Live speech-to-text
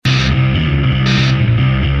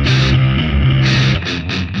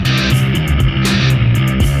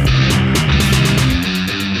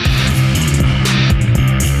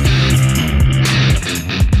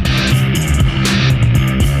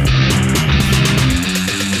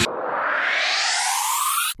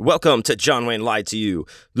Welcome to John Wayne Lied to You,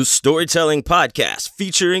 the storytelling podcast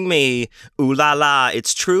featuring me. Ooh la la,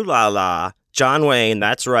 it's true la la. John Wayne,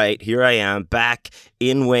 that's right. Here I am back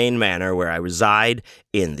in Wayne Manor, where I reside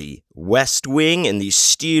in the West Wing, in the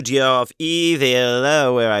studio of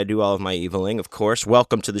evil, where I do all of my eviling, of course.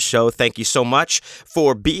 Welcome to the show. Thank you so much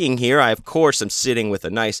for being here. I, of course, am sitting with a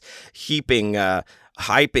nice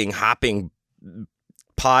hopping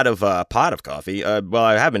pot of coffee. Well,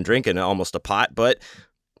 I have been drinking almost a pot, but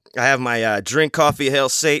I have my Drink Coffee Hail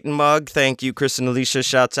Satan mug. Thank you, Chris and Alicia.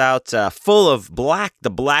 Shouts out. Full of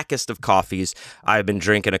the blackest of coffees. I've been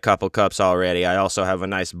drinking a couple cups already. I also have a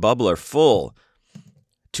nice bubbler full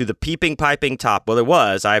to the piping top.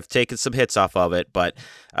 Well, I've taken some hits off of it, but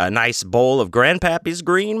a nice bowl of Grandpappy's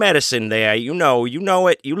green medicine there. You know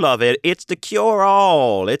it. You love it. It's the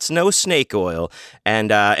cure-all. It's no snake oil. And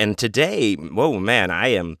today, whoa, man,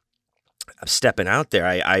 I'm stepping out there.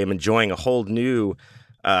 I am enjoying a whole new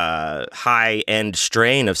high-end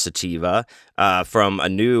strain of sativa from a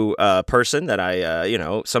new person that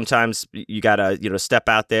I, sometimes you gotta, step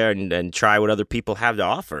out there and try what other people have to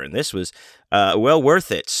offer. And this was well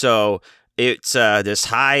worth it. So it's this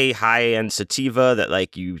high-end sativa that,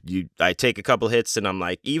 like, I take a couple hits and I'm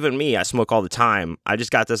like, even me, I smoke all the time. I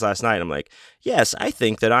just got this last night. I'm like, yes, I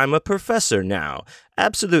think that I'm a professor now.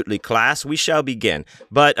 Absolutely, class. We shall begin.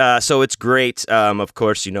 But so it's great. Of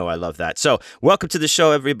course, I love that. So welcome to the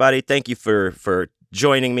show, everybody. Thank you for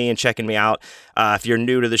joining me and checking me out. If you're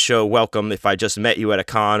new to the show, welcome. If I just met you at a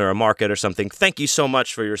con or a market or something, thank you so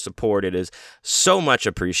much for your support. It is so much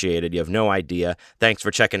appreciated. You have no idea. Thanks for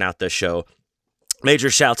checking out the show.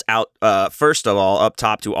 Major shouts out, first of all, up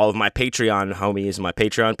top to all of my Patreon homies, my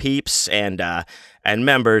Patreon peeps, and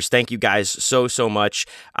members. Thank you guys so much.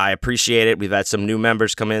 I appreciate it. We've had some new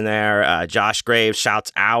members come in there. Josh Graves,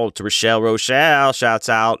 shouts out. Rochelle, shouts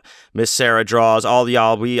out. Miss Sarah Draws, all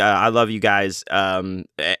y'all. I love you guys, and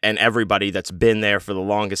everybody that's been there for the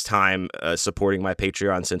longest time, supporting my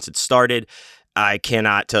Patreon since it started. I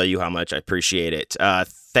cannot tell you how much I appreciate it.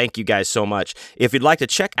 Thank you guys so much. If you'd like to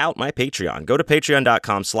check out my Patreon, go to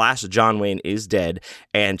patreon.com/JohnWayneIsDead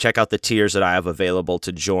and check out the tiers that I have available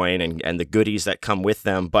to join and the goodies that come with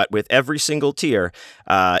them. But with every single tier,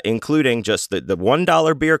 including just the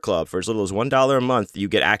 $1 beer club, for as little as $1 a month, you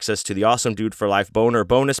get access to the Awesome Dude for Life Boner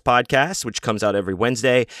bonus podcast, which comes out every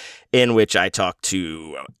Wednesday, in which I talk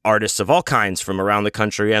to artists of all kinds from around the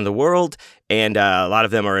country and the world. And a lot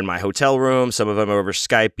of them are in my hotel room. Some of them are over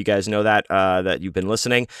Skype. You guys know that you've been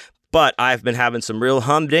listening. But I've been having some real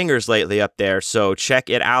humdingers lately up there. So check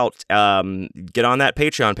it out. Get on that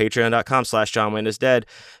Patreon, patreon.com/JohnWayneIsDead.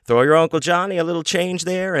 Throw your Uncle Johnny a little change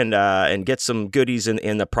there and get some goodies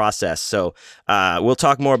in the process. So we'll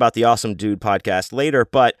talk more about the Awesome Dude podcast later.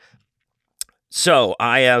 But so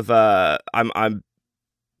I have, I'm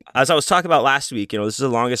as I was talking about last week, this is the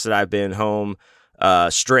longest that I've been home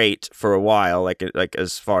straight for a while, like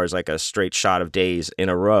as far as like a straight shot of days in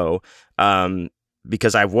a row,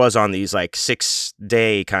 because I was on these like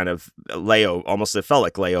 6-day kind of layover, almost it felt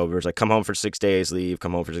like layovers, like come home for 6 days, leave,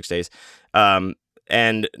 come home for 6 days, and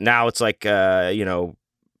now it's like more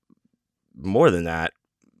than that,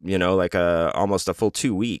 like almost a full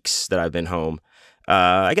 2 weeks that I've been home.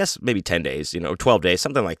 I guess maybe 10 days, 12 days,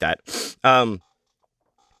 something like that.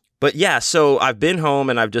 But yeah, so I've been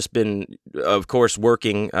home and I've just been, of course,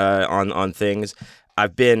 working on things.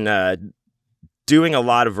 I've been doing a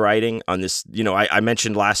lot of writing on this. I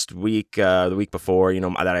mentioned last week, the week before,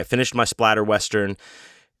 that I finished my splatter western,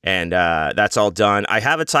 and that's all done. I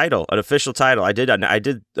have a title, an official title. I did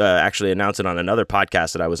actually announce it on another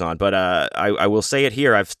podcast that I was on, but I will say it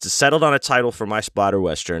here. I've settled on a title for my splatter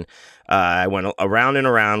western. I went around and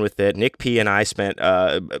around with it. Nick P and I spent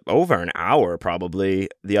over an hour probably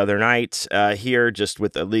the other night here just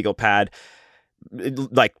with a legal pad,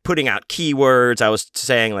 like putting out keywords. I was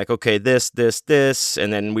saying like, okay, this,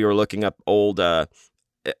 and then we were looking up old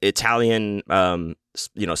Italian,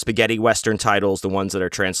 spaghetti Western titles, the ones that are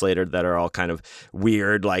translated that are all kind of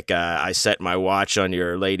weird. Like I set my watch on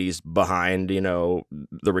your lady's behind, The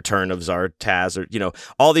Return of Zartaz, or,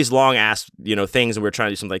 all these long ass, things. And we're trying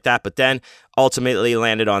to do something like that. But then ultimately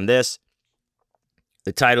landed on this.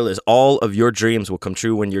 The title is All of Your Dreams Will Come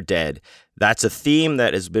True When You're Dead. That's a theme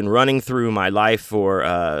that has been running through my life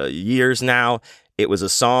for years now. It was a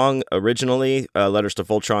song originally, a Letters to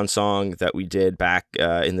Voltron song that we did back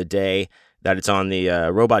in the day, that it's on the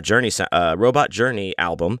Robot Journey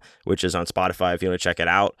album, which is on Spotify if you want to check it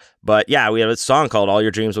out. But yeah, we have a song called All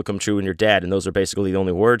Your Dreams Will Come True When You're Dead, and those are basically the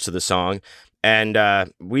only words to the song. And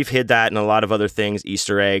we've hid that and a lot of other things,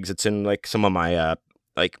 Easter eggs. It's in like some of my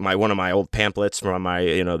like one of my old pamphlets from my,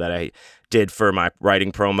 that I did for my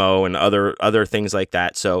writing promo and other things like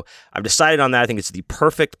that. So I've decided on that. I think it's the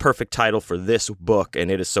perfect title for this book, and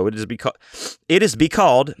it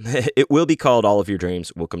will be called All of Your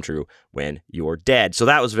Dreams Will Come True When You're Dead. So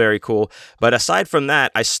that was very cool. But aside from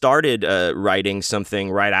that, I started writing something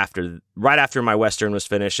right after my Western was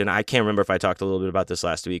finished, and I can't remember if I talked a little bit about this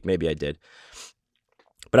last week. Maybe I did.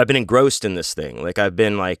 But I've been engrossed in this thing. Like I've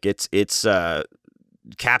been like it's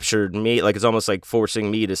captured me. Like it's almost like forcing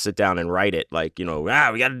me to sit down and write it. Like, we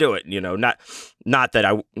got to do it. Not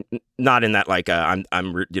in that like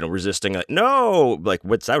I'm resisting. Like, no, like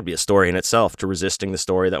that would be a story in itself, to resisting the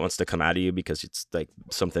story that wants to come out of you because it's like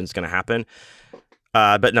something's gonna happen.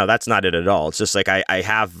 But no, that's not it at all. It's just like I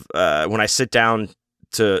have when I sit down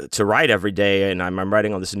to write every day and I'm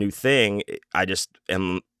writing on this new thing, I just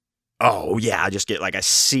am. Oh yeah, I just get like I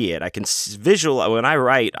see it. I can visual when I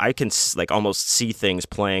write. I can like almost see things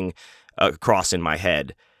playing across in my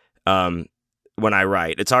head when I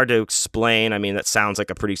write. It's hard to explain. I mean, that sounds like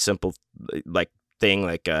a pretty simple like thing,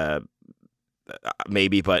 like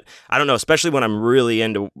maybe, but I don't know. Especially when I'm really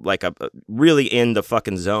into like really in the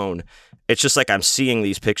fucking zone. It's just like I'm seeing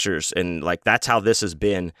these pictures, and like that's how this has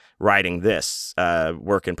been writing this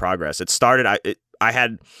work in progress. It started.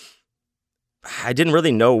 I didn't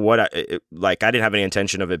really know what I didn't have any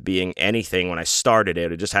intention of it being anything when I started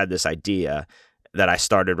it. I just had this idea that I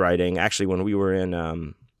started writing actually when we were in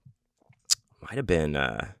might have been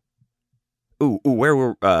where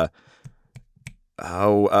were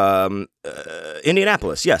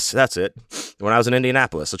Indianapolis. Yes, that's it. When I was in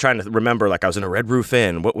Indianapolis. So trying to remember, like I was in a Red Roof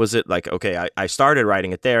Inn. What was it like? Okay, I started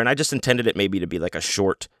writing it there, and I just intended it maybe to be like a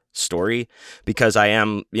short story, because I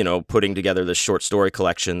am, putting together this short story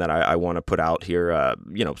collection that I want to put out here,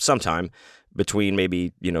 sometime between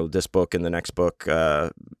maybe, this book and the next book,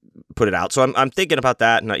 put it out. So I'm thinking about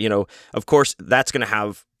that. And, of course, that's going to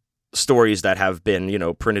have stories that have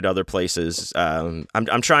been, printed other places. I'm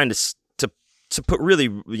trying to put really,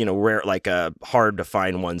 rare, like hard to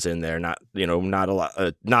find ones in there, not a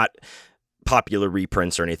lot, not popular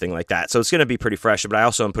reprints or anything like that. So it's going to be pretty fresh, but I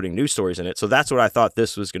also am putting new stories in it. So that's what I thought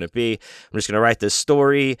this was going to be. I'm just going to write this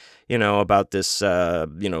story, about this,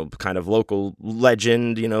 kind of local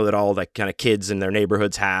legend, that all like kind of kids in their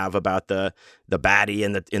neighborhoods have about the baddie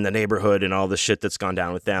in the neighborhood and all the shit that's gone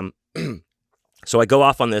down with them. So I go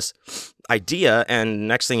off on this idea, and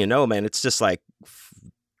next thing you know, man, it's just like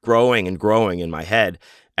growing and growing in my head.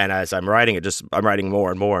 And as I'm writing it, I'm writing more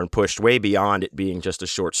and more, and pushed way beyond it being just a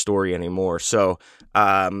short story anymore. So,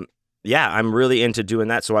 I'm really into doing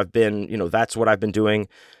that. So I've been, that's what I've been doing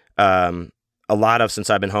a lot of since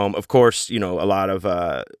I've been home. Of course, a lot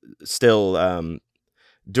of still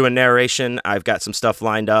doing narration. I've got some stuff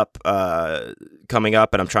lined up coming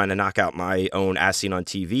up, and I'm trying to knock out my own As Seen on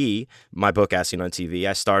TV, my book As Seen on TV.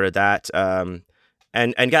 I started that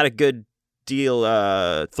and got a good deal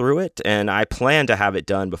through it, and I plan to have it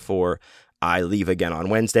done before I leave again on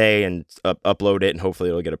Wednesday and upload it, and hopefully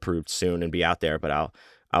it'll get approved soon and be out there. But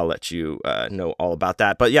I'll let you know all about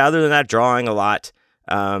that. But yeah, other than that, drawing a lot.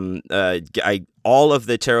 All of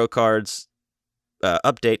the tarot cards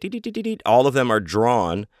update, all of them are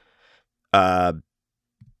drawn.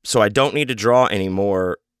 So I don't need to draw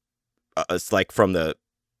anymore. It's like from the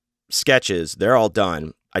sketches, they're all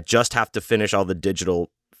done. I just have to finish all the digital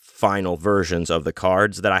final versions of the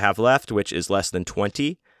cards that I have left, which is less than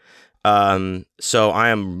 20. So I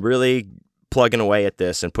am really plugging away at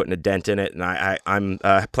this and putting a dent in it, and I'm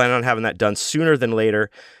planning on having that done sooner than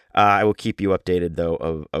later. I will keep you updated,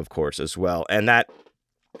 though, of course, as well. And that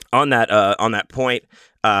on that point,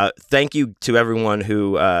 thank you to everyone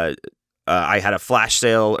who I had a flash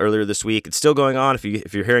sale earlier this week. It's still going on.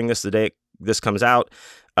 If you're hearing this the day this comes out,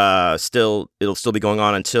 it'll still be going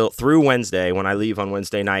on through Wednesday, when I leave on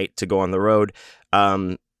Wednesday night to go on the road.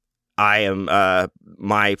 I am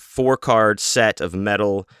my 4-card set of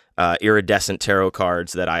metal iridescent tarot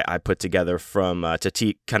cards that I put together from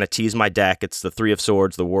to kind of tease my deck. It's the 3 of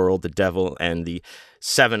Swords, the World, the Devil, and the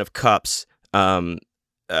 7 of Cups. They're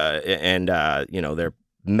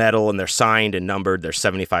metal, and they're signed and numbered. There's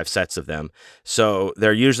 75 sets of them. So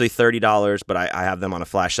they're usually $30, but I have them on a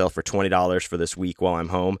flash sale for $20 for this week while I'm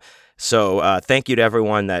home. So thank you to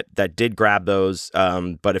everyone that did grab those.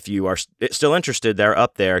 But if you are still interested, they're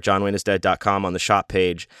up there, johnwayneisdead.com on the shop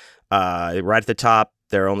page. Right at the top,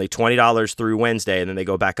 they're only $20 through Wednesday, and then they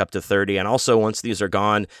go back up to $30. And also, once these are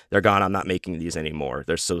gone, they're gone. I'm not making these anymore.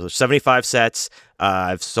 There's 75 sets.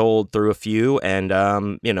 I've sold through a few, and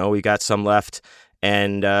we got some left,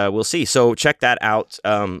 and we'll see. So check that out.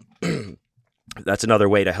 that's another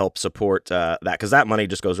way to help support that, because that money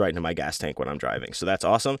just goes right into my gas tank when I'm driving. So that's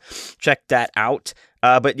awesome. Check that out.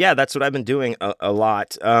 But yeah, that's what I've been doing a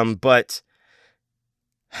lot. But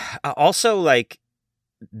also like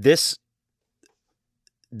this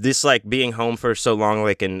like being home for so long,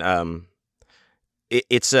 like, and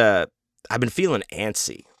it's I've been feeling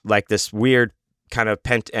antsy, like this weird kind of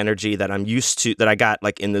pent energy that I'm used to, that I got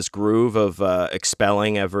like in this groove of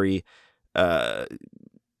expelling every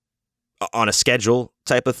on a schedule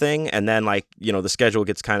type of thing. And then like, the schedule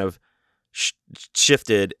gets kind of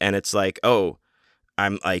shifted, and it's like, oh,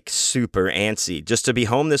 I'm like super antsy just to be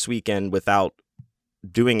home this weekend without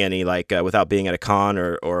doing any, like without being at a con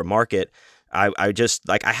or a market. I just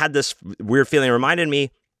like, I had this weird feeling. It reminded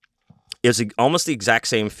me, it was almost the exact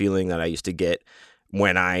same feeling that I used to get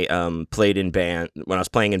when I when I was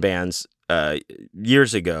playing in bands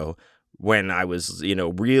years ago, when I was,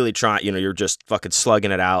 really trying, you're just fucking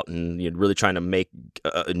slugging it out, and you're really trying to make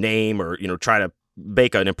a name, or, try to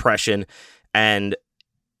make an impression. And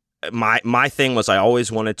my thing was, I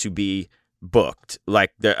always wanted to be booked,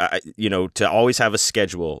 like, to always have a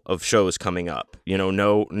schedule of shows coming up,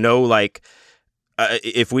 no, like,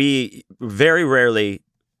 if we very rarely,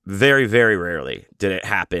 very, very rarely did it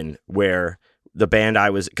happen where the band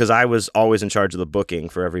because I was always in charge of the booking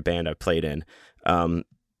for every band I played in.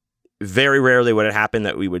 Very rarely would it happen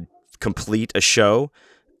that we would complete a show,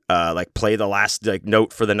 like play the last like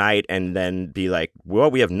note for the night, and then be like, well,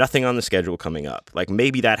 we have nothing on the schedule coming up. Like,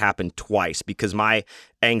 maybe that happened twice, because my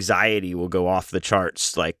anxiety will go off the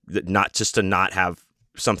charts, like, not just to not have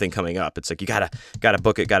something coming up. It's like, you gotta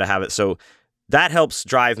book it, gotta have it. So that helps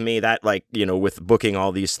drive me, that, like, with booking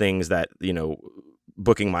all these things, that,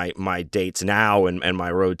 booking my dates now, and my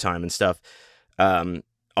road time and stuff.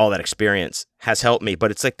 All that experience has helped me, but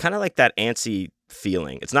it's like kind of like that antsy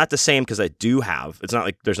feeling. It's not the same, because it's not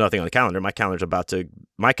like there's nothing on the calendar. My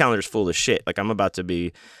calendar's full of shit. Like, I'm about to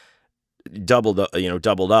be doubled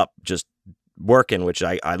up just working, which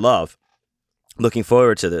I love. Looking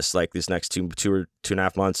forward to this, like, this next two or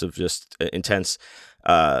 2.5 months of just intense,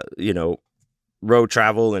 road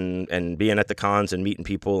travel, and being at the cons and meeting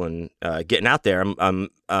people, and getting out there. I'm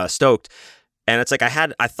stoked. And it's like, I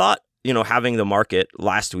thought, having the market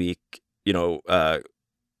last week, the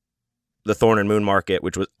Thorn and Moon market,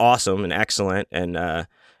 which was awesome and excellent. And I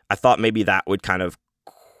thought maybe that would kind of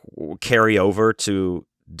carry over to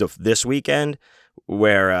this weekend,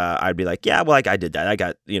 where I'd be like, yeah, well, like, I did that. I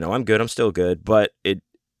got, I'm good. I'm still good. But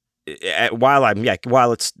while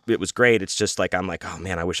it was great, it's just like, I'm like, oh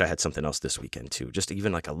man, I wish I had something else this weekend too. Just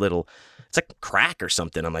even like a little, it's like crack or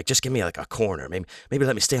something. I'm like, just give me like a corner. Maybe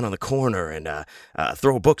let me stand on the corner and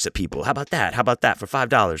throw books at people. How about that? How about that for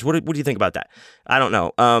 $5? What do you think about that? I don't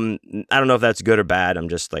know. I don't know if that's good or bad. I'm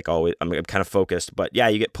just like, always, I'm kind of focused. But yeah,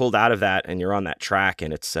 you get pulled out of that, and you're on that track,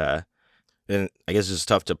 and it's and I guess it's just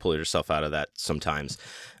tough to pull yourself out of that sometimes.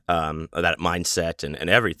 That mindset and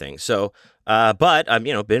everything. So, but I've,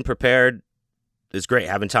 been prepared is great.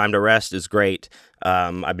 Having time to rest is great.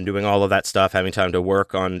 I've been doing all of that stuff. Having time to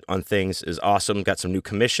work on things is awesome. Got some new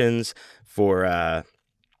commissions for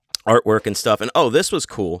artwork and stuff. And oh, this was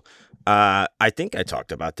cool. I think I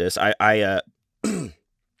talked about this. I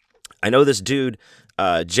I know this dude,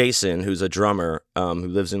 Jason, who's a drummer, who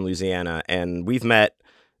lives in Louisiana, and we've met.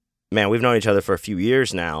 Man, we've known each other for a few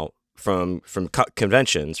years now, from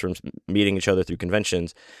conventions, from meeting each other through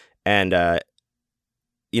conventions. And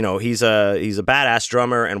he's a badass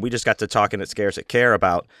drummer, and we just got to talking at Scarce at Care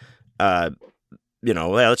about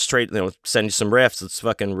let's trade, send you some riffs, let's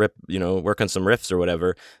fucking rip, work on some riffs or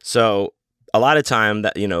whatever. So a lot of time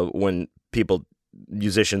that, when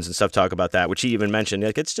musicians and stuff talk about that, which he even mentioned,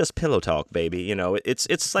 like, it's just pillow talk, baby.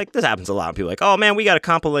 It's like, this happens a lot. People are like, oh man, we got to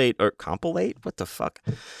compilate. What the fuck?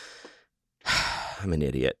 I'm an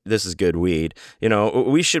idiot. This is good weed.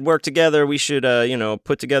 We should work together. We should,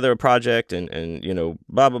 put together a project and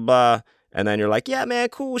blah, blah, blah. And then you're like, yeah, man,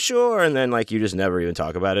 cool, sure. And then, like, you just never even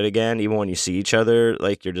talk about it again. Even when you see each other,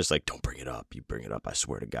 like, you're just like, don't bring it up. You bring it up, I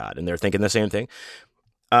swear to God. And they're thinking the same thing.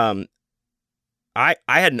 I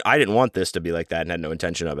didn't want this to be like that, and had no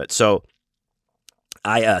intention of it. So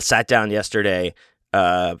I sat down yesterday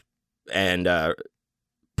and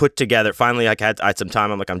put together, finally, like, I had some time.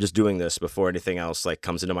 I'm like, I'm just doing this before anything else like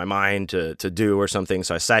comes into my mind to do or something.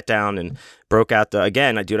 So I sat down and broke out I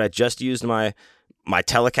just used my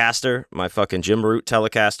Telecaster, my fucking Jim Root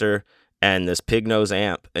Telecaster, and this pig nose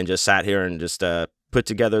amp, and just sat here and just put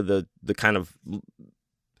together the kind of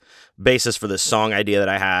basis for this song idea that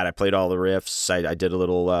I had. I played all the riffs. I did a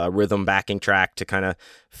little rhythm backing track to kind of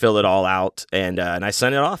fill it all out, and I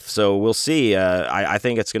sent it off. So we'll see. I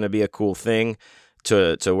think it's going to be a cool thing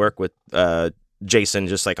to work with Jason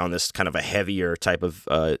just like on this kind of a heavier type of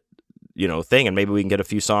thing, and maybe we can get a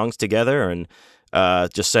few songs together and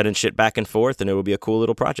just sending shit back and forth, and it will be a cool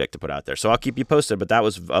little project to put out there. So I'll keep you posted. But that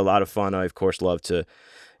was a lot of fun. I of course love to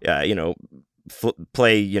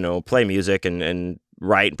play music and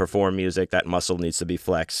write and perform music. That muscle needs to be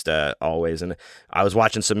flexed always. And I was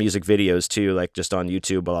watching some music videos too, like just on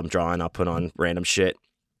YouTube while I'm drawing. I'll put on random shit,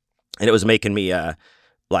 and it was making me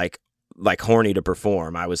like horny to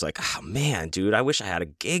perform. I was like, oh man, dude, I wish I had a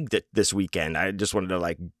gig this weekend. I just wanted to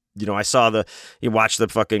I saw you watch the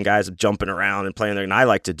fucking guys jumping around and playing there, and I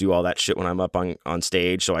like to do all that shit when I'm up on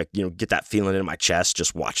stage. So I get that feeling in my chest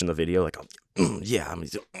just watching the video, like, yeah, I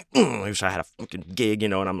wish I had a fucking gig,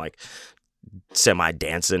 and I'm like semi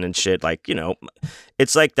dancing and shit, like,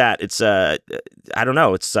 it's like that. It's I don't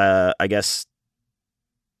know. It's I guess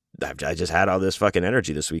I just had all this fucking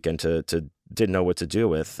energy this weekend to didn't know what to do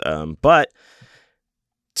with. But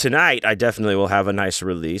tonight I definitely will have a nice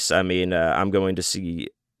release. I mean, I'm going to see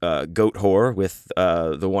Goat Whore with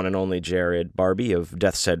the one and only Jared Barbie of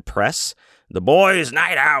Death's Head Press. The boys'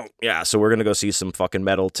 night out. Yeah, so we're going to go see some fucking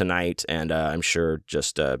metal tonight, and I'm sure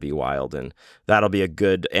just be wild, and that'll be a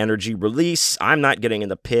good energy release. I'm not getting in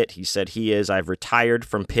the pit. He said he is. I've retired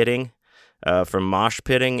from pitting, from mosh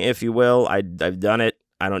pitting, if you will. I've done it.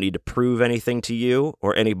 I don't need to prove anything to you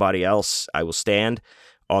or anybody else. I will stand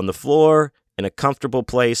on the floor in a comfortable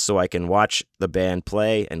place so I can watch the band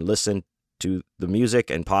play and listen to the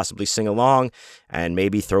music and possibly sing along and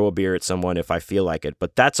maybe throw a beer at someone if I feel like it.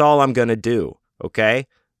 But that's all I'm going to do, okay?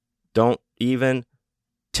 Don't even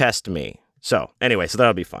test me. So anyway, so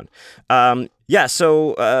that'll be fun. Let's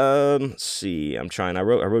see. I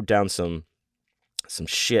wrote down some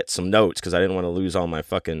shit, some notes, because I didn't want to lose all my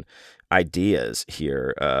fucking ideas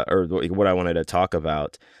here, or what I wanted to talk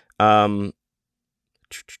about. I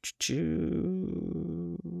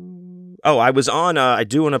was on, I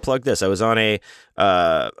do want to plug this. I was on I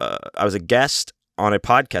was a guest on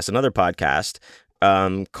another podcast,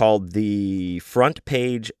 called the Front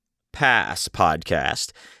Page Pass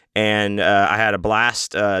podcast. And, I had a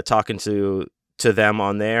blast, talking to them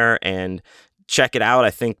on there, and check it out.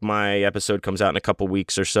 I think my episode comes out in a couple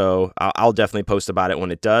weeks or so. I'll definitely post about it when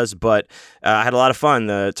it does. But I had a lot of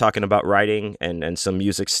fun talking about writing and some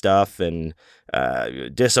music stuff and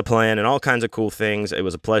discipline and all kinds of cool things. It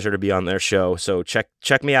was a pleasure to be on their show. So check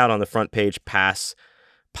me out on the Front Page Pass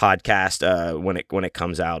podcast when it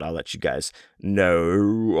comes out. I'll let you guys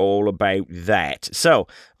know all about that. So,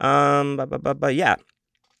 yeah.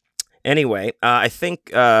 Anyway, I think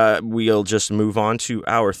we'll just move on to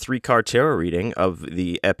our 3-card tarot reading of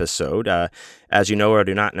the episode. As you know or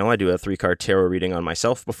do not know, I do a 3-card tarot reading on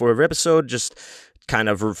myself before every episode. Just kind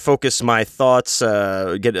of focus my thoughts, get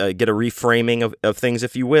a reframing of things,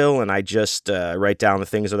 if you will, and I just write down the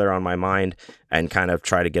things that are on my mind and kind of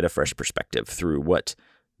try to get a fresh perspective through what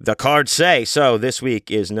the cards say. So this week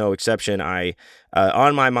is no exception.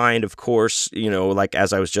 On my mind, of course, like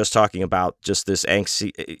as I was just talking about, just this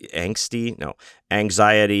anxiety,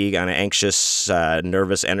 kind of anxious,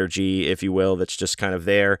 nervous energy, if you will, that's just kind of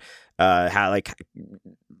there.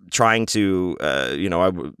 Trying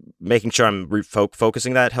to, making sure I'm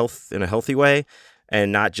focusing that health in a healthy way,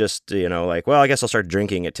 and not just, I guess I'll start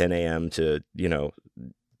drinking at 10 a.m. to,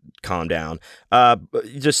 calm down.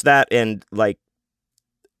 Just that, and like,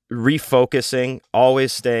 refocusing,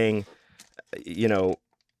 always staying,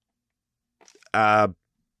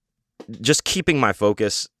 just keeping my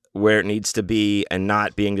focus where it needs to be and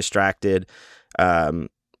not being distracted,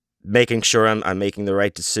 making sure I'm making the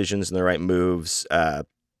right decisions and the right moves,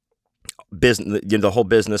 business, the whole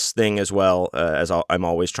business thing as well, as I'm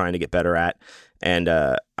always trying to get better at. And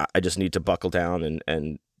I just need to buckle down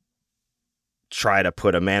and try to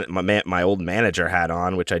put my old manager hat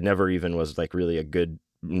on, which I never even was like really a good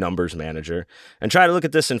numbers manager, and try to look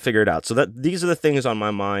at this and figure it out. So that these are the things on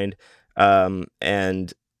my mind,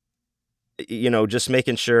 and just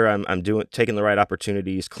making sure I'm taking the right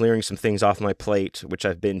opportunities, clearing some things off my plate, which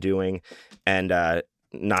I've been doing, and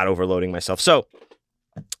not overloading myself. So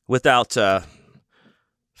without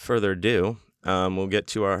further ado, we'll get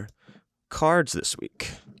to our cards this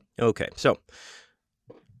week. Okay, so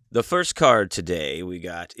the first card today we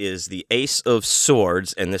got is the Ace of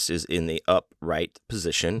Swords, and this is in the upright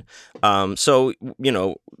position. So,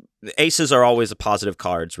 aces are always positive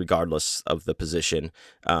cards regardless of the position,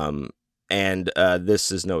 and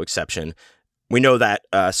this is no exception. We know that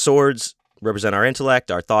swords represent our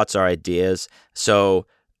intellect, our thoughts, our ideas. So,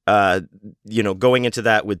 going into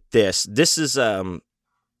that with this is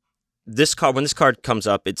this card. When this card comes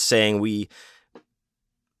up, it's saying we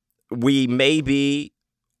may be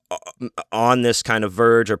on this kind of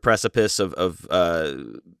verge or precipice of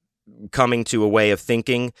coming to a way of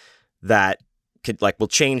thinking that will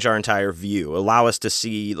change our entire view, allow us to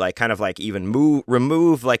see kind of even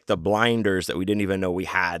remove the blinders that we didn't even know we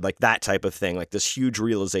had, that type of thing, this huge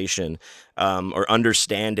realization or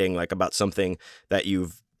understanding about something that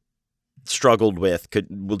you've struggled with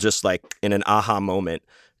will just in an aha moment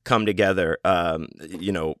come together,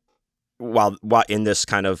 while in this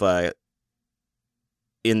kind of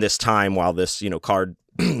in this time while this card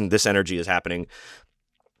this energy is happening.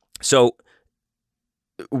 So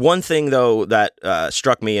one thing though that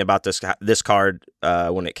struck me about this card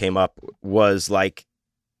when it came up was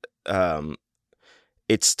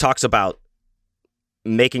it talks about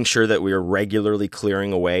making sure that we are regularly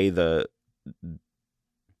clearing away the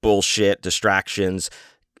bullshit, distractions,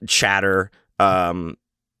 chatter,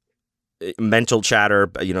 mental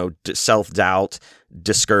chatter, self-doubt,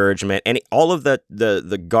 discouragement, all of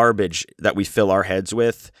the garbage that we fill our heads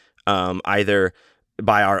with, either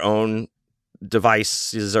by our own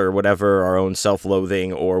devices or whatever, our own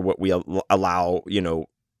self-loathing, or what we allow,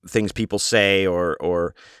 things people say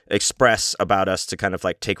or express about us to kind of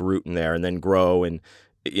take root in there and then grow and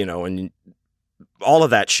all of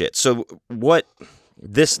that shit. So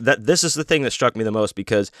this is the thing that struck me the most,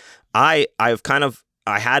 because I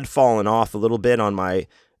had fallen off a little bit on my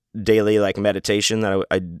daily meditation that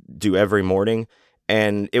I do every morning,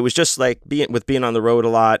 and it was just being on the road a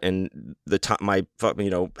lot and the time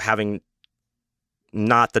having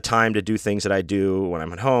not the time to do things that I do when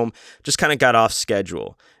I'm at home, just kind of got off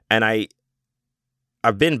schedule. And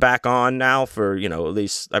I've been back on now for at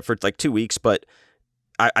least for 2 weeks, but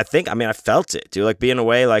I think I felt it, dude. Being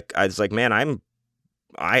away, I was man,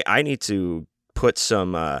 I need to put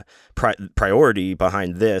some priority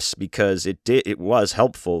behind this, because it was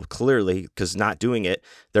helpful, clearly, because not doing it,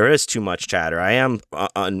 there is too much chatter. I am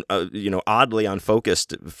oddly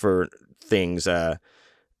unfocused for things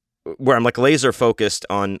where I'm laser focused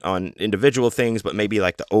on individual things, but maybe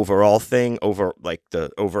the overall thing over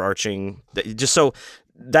the overarching, just so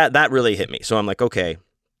that really hit me. So I'm okay,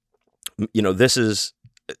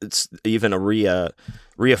 it's even a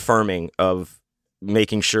reaffirming of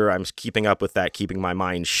making sure I'm keeping up with that, keeping my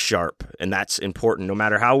mind sharp. And that's important. No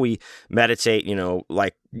matter how we meditate, you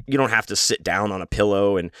don't have to sit down on a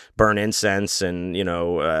pillow and burn incense and,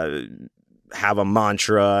 have a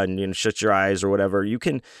mantra and shut your eyes or whatever. You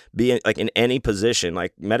can be in any position.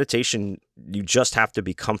 Meditation, you just have to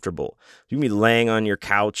be comfortable. You can be laying on your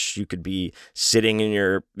couch. You could be sitting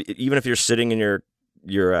even if you're sitting in your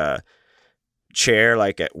chair,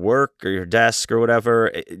 at work or your desk or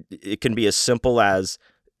whatever. It can be as simple as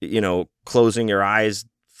closing your eyes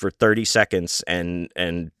for 30 seconds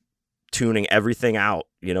and tuning everything out,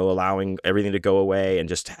 allowing everything to go away, and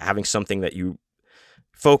just having something that you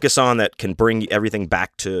focus on that can bring everything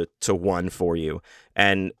back to one for you.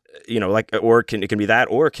 And or it can be that,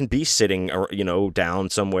 or it can be sitting down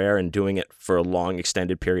somewhere and doing it for a long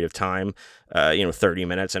extended period of time, 30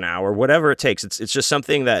 minutes, an hour, whatever it takes. It's just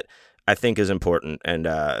something that I think is important, and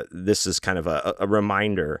this is kind of a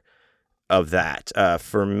reminder of that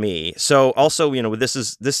for me. So also, this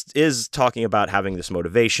is talking about having this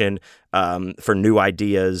motivation for new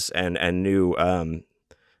ideas and new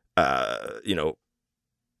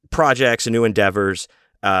projects and new endeavors.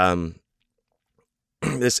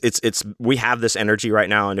 We have this energy right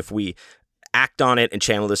now, and if we act on it and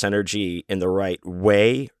channel this energy in the right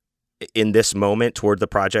way in this moment toward the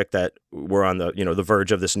project that we're on the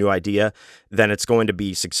verge of, this new idea, then it's going to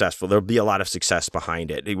be successful. There'll be a lot of success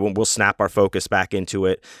behind it. We'll snap our focus back into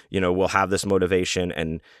it. We'll have this motivation,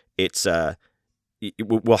 and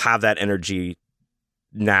we'll have that energy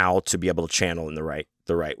now to be able to channel in the right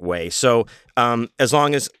way. So as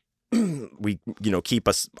long as we keep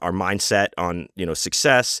our mindset on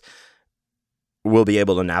success, we'll be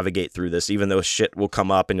able to navigate through this, even though shit will come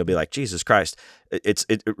up and you'll be like, Jesus Christ.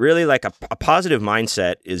 It really a positive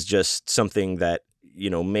mindset is just something that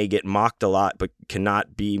may get mocked a lot, but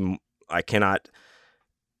the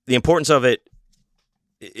importance of it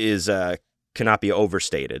is cannot be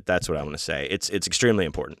overstated. That's what I want to say. It's extremely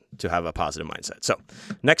important to have a positive mindset. So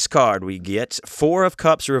next card, we get Four of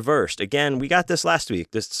Cups reversed. Again, we got this last week.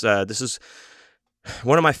 This is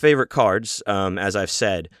one of my favorite cards, as I've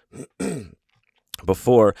said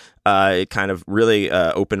before. It kind of really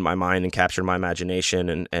opened my mind and captured my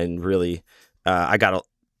imagination, and really I got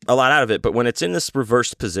a lot out of it. But when it's in this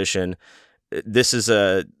reversed position, this is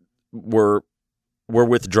we're we're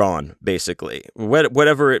withdrawn, basically.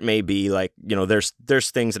 Whatever it may be, like,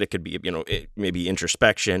 there's things that it could be, it may be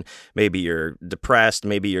introspection, maybe you're depressed,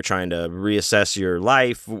 maybe you're trying to reassess your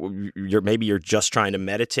life, maybe you're just trying to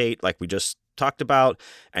meditate, like we just talked about,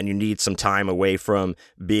 and you need some time away from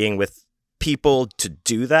being with people to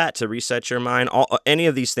do that, to reset your mind. Any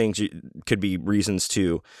of these things could be reasons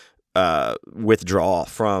to withdraw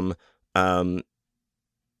from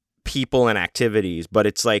people and activities. But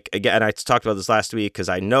it's like, again, I talked about this last week because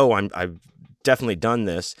I know I've definitely done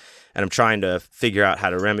this, and I'm trying to figure out how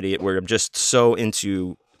to remedy it, where I'm just so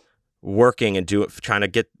into working and trying to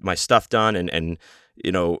get my stuff done, and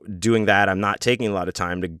doing that, I'm not taking a lot of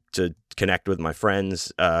time to connect with my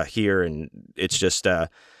friends here, and it's just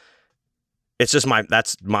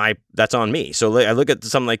that's on me. So I look at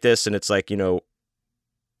something like this, and it's like,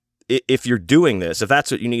 if you're doing this, if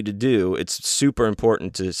that's what you need to do, it's super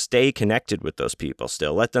important to stay connected with those people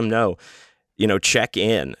still. Let them know, check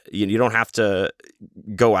in. You don't have to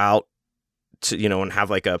go out to, and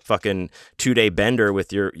have like a fucking 2-day bender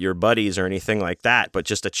with your buddies or anything like that, but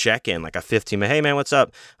just a check in, like a 15, hey man, what's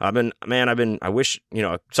up? I wish,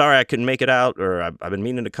 sorry I couldn't make it out, or I've been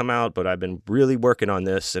meaning to come out, but I've been really working on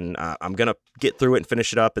this, and I'm going to get through it and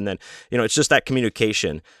finish it up. And then, it's just that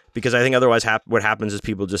communication, because I think otherwise what happens is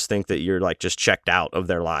people just think that you're like just checked out of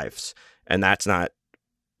their lives. And that's not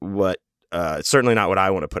what, certainly not what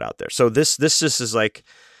I want to put out there. So this just is like,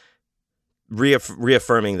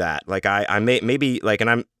 reaffirming that, like I maybe like,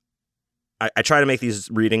 and I try to make these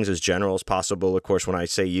readings as general as possible. Of course, when I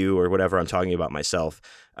say you or whatever, I'm talking about myself.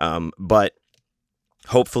 But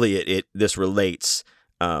hopefully this relates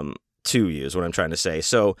to you is what I'm trying to say.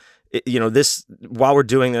 So, this, while we're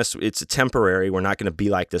doing this, it's temporary. We're not going to be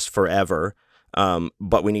like this forever.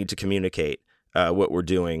 But we need to communicate what we're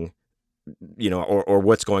doing, or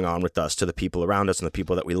what's going on with us to the people around us and the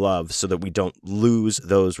people that we love, so that we don't lose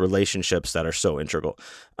those relationships that are so integral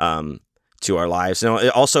to our lives.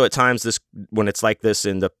 Also at times, when it's like this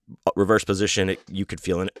in the reverse position, you could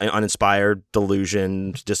feel uninspired,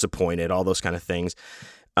 delusioned, disappointed, all those kind of things.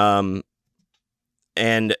 And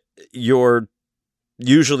you're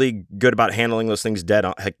usually good about handling those things dead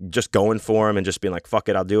on, just going for them and just being like, fuck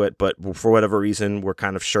it, I'll do it. But for whatever reason, we're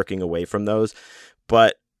kind of shirking away from those.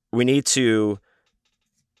 But we need to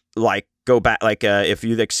like go back, like if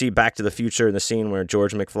you like see Back to the Future in the scene where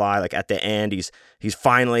George McFly, like at the end, he's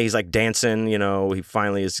like dancing, he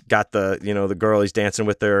finally has got the the girl, he's dancing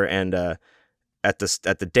with her, and at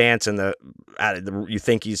the dance, and you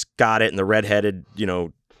think he's got it, and the redheaded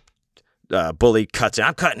bully cuts it.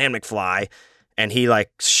 I'm cutting him, McFly, and he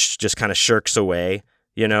like just kind of shirks away.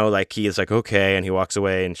 Like he is like, okay, and he walks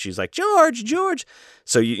away, and she's like, George.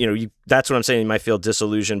 So that's what I'm saying. You might feel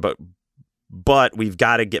disillusioned, but we've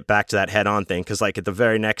got to get back to that head-on thing, because like at the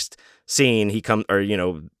very next scene, he comes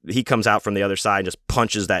out from the other side and just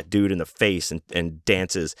punches that dude in the face and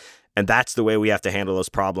dances, and that's the way we have to handle those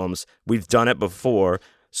problems. We've done it before,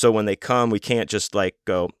 so when they come, we can't just like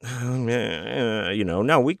go,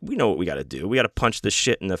 no, we know what we got to do. We got to punch this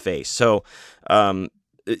shit in the face. So,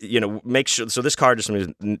 make sure. So this card just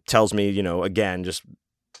tells me, again, just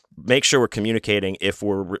make sure we're communicating if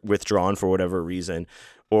we're withdrawn for whatever reason,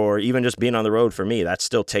 or even just being on the road. For me, that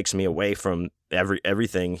still takes me away from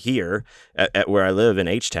everything here at where I live in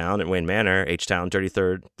H-Town, at Wayne Manor, H-Town,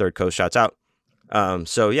 33rd, Third Coast, shouts out.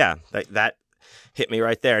 So yeah, that hit me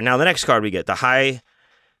right there. Now the next card we get, the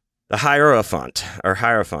Hierophant, or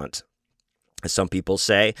Hierophant, as some people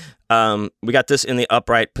say. We got this in the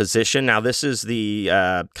upright position. Now this is the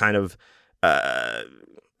kind of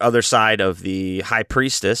other side of the High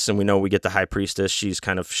Priestess, and we know we get the High Priestess. She's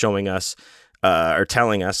kind of showing us or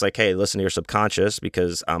telling us like, hey, listen to your subconscious,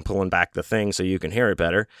 because I'm pulling back the thing so you can hear it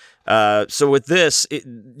better. So with this,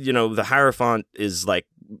 the Hierophant is like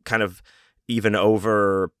kind of even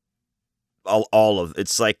over all of,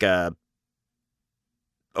 it's like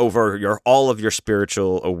over all of your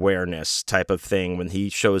spiritual awareness type of thing. When he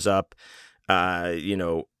shows up,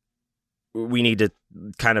 we need to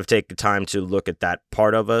kind of take the time to look at that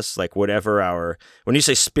part of us, like whatever when you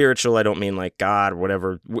say spiritual, I don't mean like God,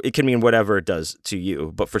 whatever. It can mean whatever it does to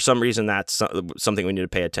you. But for some reason, that's something we need to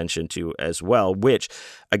pay attention to as well, which,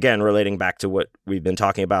 again, relating back to what we've been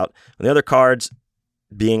talking about on the other cards,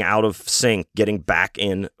 being out of sync, getting back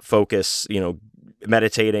in focus,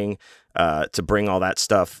 meditating, to bring all that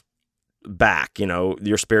stuff back,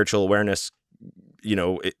 your spiritual awareness,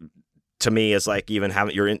 to me is like even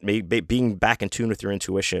having being back in tune with your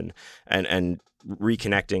intuition and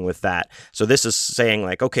reconnecting with that. So this is saying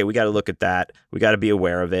like, okay, we got to look at that. We got to be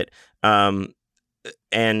aware of it.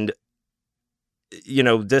 And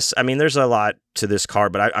this, I mean, there's a lot to this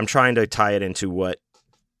card, but I'm trying to tie it into what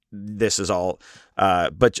this is all.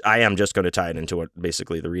 But I am just going to tie it into what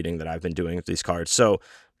basically the reading that I've been doing with these cards. So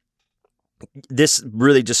this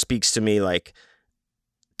really just speaks to me, like,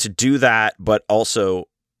 to do that, but also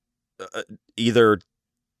either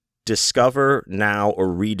discover now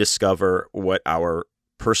or rediscover what our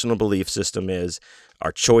personal belief system is,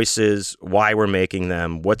 our choices, why we're making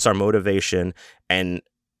them, what's our motivation, and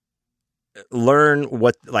learn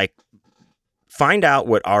find out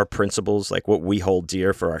what our principles, like what we hold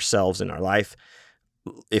dear for ourselves in our life.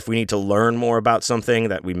 If we need to learn more about something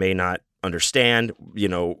that we may not understand,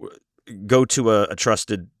 go to a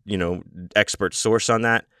trusted, expert source on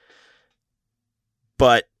that.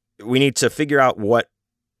 But we need to figure out what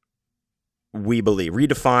we believe,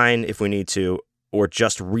 redefine if we need to, or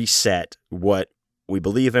just reset what we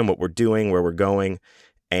believe in, what we're doing, where we're going,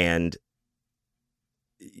 and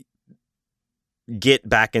get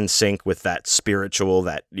back in sync with that spiritual,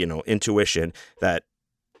 that, intuition, that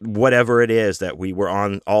whatever it is that we were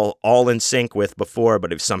on all in sync with before,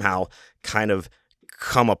 but have somehow kind of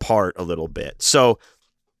come apart a little bit. So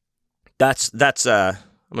that's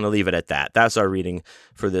I'm going to leave it at that. That's our reading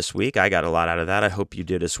for this week. I got a lot out of that. I hope you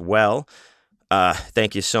did as well.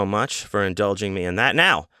 Thank you so much for indulging me in that.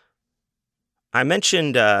 Now, I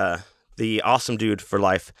mentioned the Awesome Dude for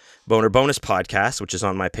Life Boner Bonus podcast, which is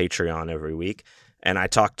on my Patreon every week. And I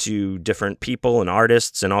talk to different people and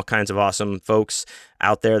artists and all kinds of awesome folks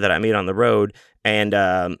out there that I meet on the road. And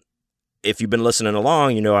if you've been listening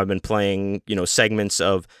along, I've been playing, segments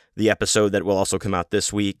of the episode that will also come out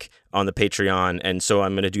this week on the Patreon. And so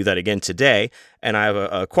I'm going to do that again today. And I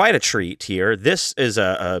have quite a treat here. This is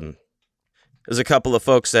a couple of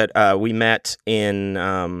folks that we met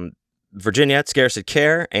in Virginia at Scarcity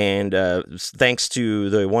Care. And thanks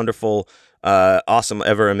to the wonderful, awesome,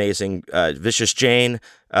 ever amazing Vicious Janie,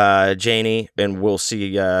 and we'll see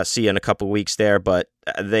you in a couple weeks there. But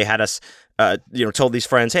they had us, told these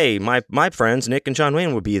friends, hey, my friends Nick and John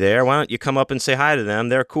Wayne will be there. Why don't you come up and say hi to them?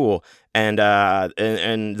 They're cool. And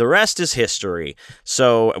the rest is history.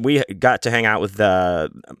 So we got to hang out with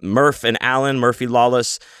Murph and Alan, Murphy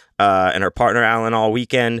Lawless, and her partner Alan all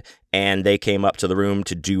weekend, and they came up to the room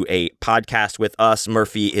to do a podcast with us.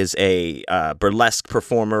 Murphy is a burlesque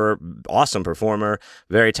performer, awesome performer,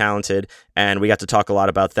 very talented, and we got to talk a lot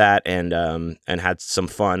about that and had some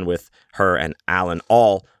fun with her and Alan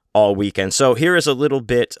all weekend. So here is a little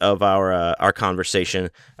bit of our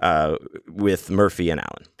conversation with Murphy and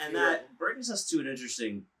Alan. And that brings us to an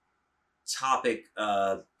interesting topic.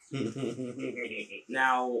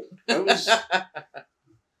 Now,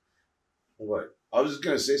 What? I was just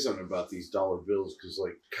going to say something about these dollar bills because,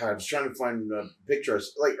 God, I was trying to find a picture.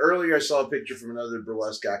 Earlier I saw a picture from another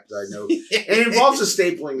burlesque act I know. And it involves a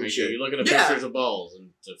stapling and shit. You're looking at pictures of balls and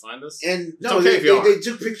to find this? And no, they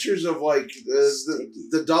took pictures of,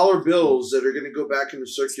 the dollar bills that are going to go back into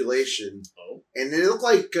circulation. Oh. And they look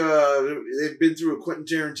like they've been through a Quentin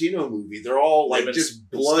Tarantino movie. They're all, just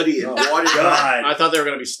bloody and wadded up. I thought they were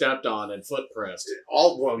going to be stepped on and foot pressed.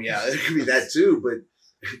 Well, yeah, it could be that too, but...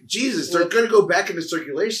 Jesus, they're going to go back into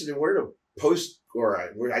circulation, and we're in a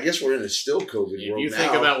I guess we're in a still COVID world now. If you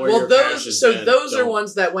think about where those are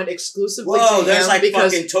ones that went exclusively to him. There's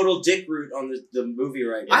fucking total dick root on the movie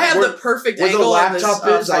right now. I have the perfect angle the laptop on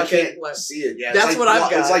this, I can't see it. Yeah, that's what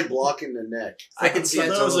I've got. It's like blocking the neck. I can see for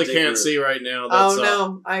those that can't see right now.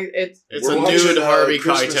 It's a nude Harvey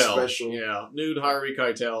Christmas Keitel. Special. Yeah, nude Harvey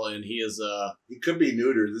Keitel, and he is He could be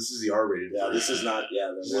neuter. This is the R-rated. Yeah, this is not.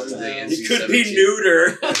 Yeah, He could be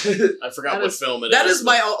neuter. I forgot what film it is. That is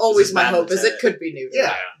always my hope. Is it could be neuter.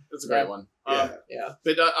 Yeah. It's a great one. Yeah.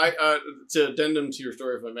 But to addendum to your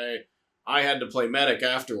story, if I may, I had to play medic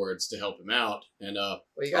afterwards to help him out, and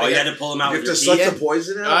you had to pull him out. You have to suck the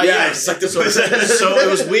poison out. Suck the poison. So it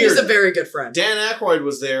was weird. He's a very good friend. Dan Aykroyd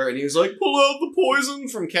was there, and he was like, "Pull out the poison"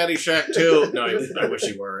 from Caddyshack 2. No, I wish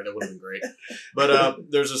he were. It would have been great. But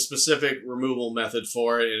there's a specific removal method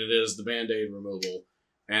for it, and it is the Band-Aid removal.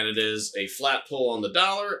 And it is a flat pull on the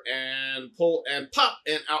dollar and pull and pop,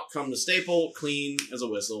 and out come the staple, clean as a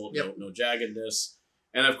whistle, no jaggedness.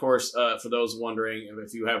 And of course, for those wondering,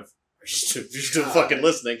 if you have, you're still fucking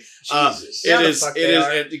listening. Jesus. It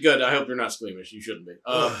is good. I hope you're not squeamish. You shouldn't be.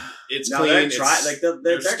 It's clean.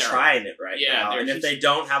 They're trying it right now, and if they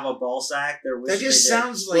don't have a ball sack, they're wishing that just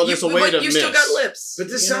sounds like there's a way to miss. Still got lips. But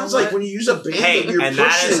this sounds like when you use a band, you're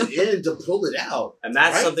pushing it in to pull it out, and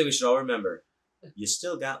that's something we should all remember. You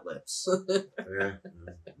still got lips. Yeah.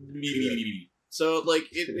 So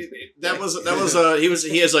that was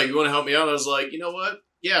he is like, you want to help me out? I was like, you know what?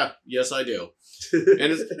 Yes, I do.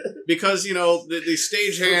 And it's because, the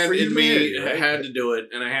stagehand in me had to do it,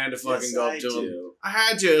 and I had to fucking go up to him. I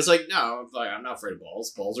had to. It's like, no, I'm not afraid of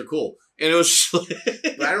balls. Balls are cool. And it was just like...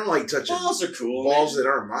 But I don't like touching balls are cool. Balls that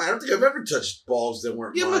aren't mine. I don't think I've ever touched balls that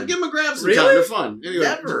weren't mine. Give them a grab sometime. They're fun. Anyway.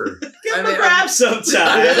 Never. Give them a grab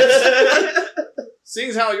sometime.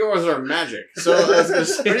 Seeing as how yours are magic. So I was gonna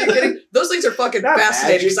say, are you kidding? Those things are fucking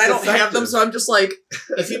fascinating because I don't have them, so I'm just like...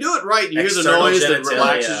 If you do it right, you hear the noise that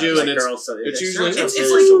relaxes you, and it's usually... It's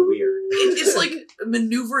like so weird. It's like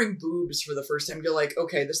maneuvering boobs for the first time. You're like,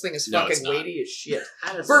 okay, this thing is fucking weighty as shit.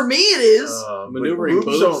 For me, it is. Maneuvering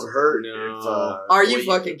boobs don't hurt. No. Are you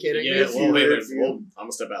fucking kidding me? Yeah, well, wait a minute. I'm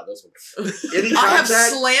gonna step out this one. I have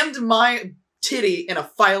slammed my titty in a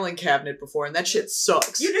filing cabinet before, and that shit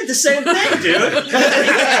sucks. You did the same thing, dude.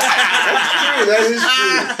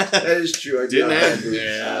 That is true. I didn't have.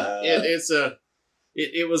 Yeah,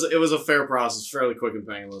 it was a fair process, fairly quick and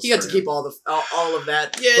painless. He got to keep all of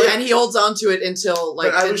that, and he holds on to it until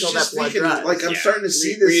that blood dries. Like I'm starting to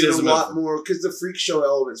see this in a lot more because the freak show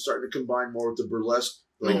element's starting to combine more with the burlesque.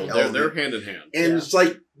 They're hand in hand, and it's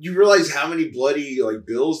like you realize how many bloody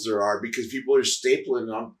bills there are because people are stapling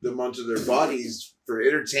them onto their bodies for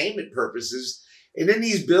entertainment purposes, and then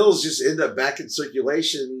these bills just end up back in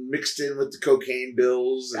circulation, mixed in with the cocaine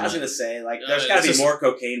bills. I was gonna say there's got to be more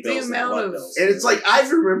cocaine bills than blood bills. And it's like I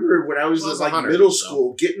remember when I was in middle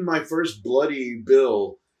school getting my first bloody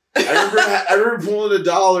bill. I remember pulling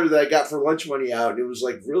 $1 that I got for lunch money out, and it was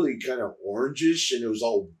really kind of orangish, and it was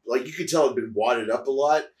all you could tell it had been wadded up a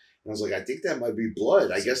lot. And I was like, I think that might be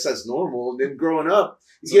blood. I guess that's normal. And then growing up,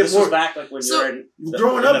 you get more. Was back when you were in the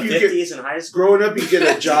 50s in high school. Growing up, you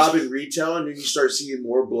get a job in retail, and then you start seeing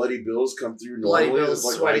more bloody bills come through. Bloody bills,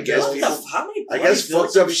 I guess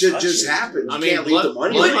fucked up shit just happens. You can't leave the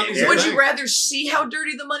money. Would you rather see how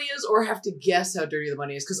dirty the money is, or have to guess how dirty the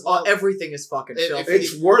money is? Because everything is fucking filthy.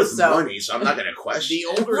 It's worth money, so I'm not going to question. The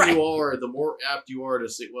older you are, the more apt you are to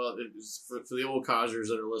see. Well, for the old codgers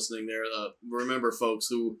that are listening, there, remember folks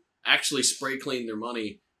who actually spray clean their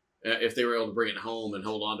money if they were able to bring it home and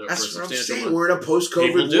hold on to it for a substantial amount. We're in a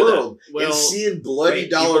post-COVID world. And seeing bloody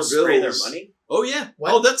dollar bills. Spray their money? Oh, yeah.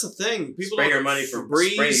 What? Oh, that's a thing. People spray your money for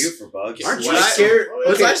breeze. Spray you for bugs. Aren't you scared?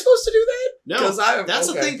 Was I supposed to do that? No. That's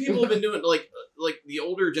a thing people have been doing. Like the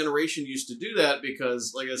older generation used to do that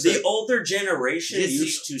because, like I said, the older generation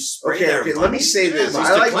used to spray their money. Let me say this.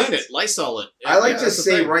 I like to clean it, Lysol it. I like to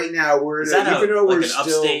say right now we're even though we're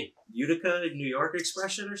still upstate Utica, New York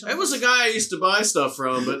expression or something? It was a guy I used to buy stuff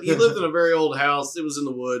from, but he lived in a very old house. It was in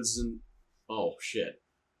the woods, and oh shit.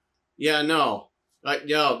 Yeah, no.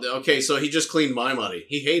 Okay, so he just cleaned my money.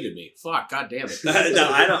 He hated me. Fuck, god damn it. No,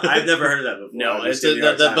 I don't. I've never heard of that before. No,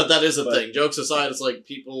 but that is a thing. Jokes aside, it's like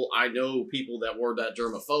I know people that were that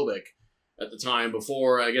germophobic at the time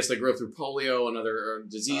before. I guess they grew up through polio and other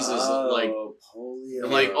diseases, polio,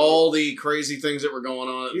 like all the crazy things that were going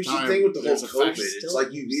on at the time. Here's the thing with the whole COVID. It's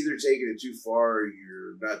like you've either taken it too far or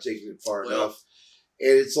you're not taking it far enough.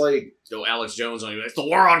 And it's like go Alex Jones on you. It's the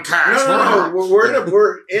war on cash. No.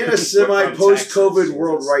 We're in a semi post-COVID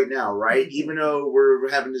world right now, right? Even though we're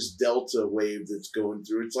having this Delta wave that's going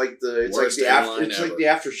through, it's like the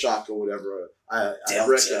aftershock or whatever. I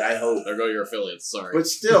reckon. I hope. There go your affiliates. Sorry, but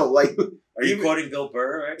still, like, are you quoting Bill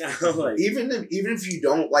Burr right now? even if you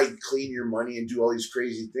don't clean your money and do all these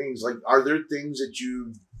crazy things, are there things that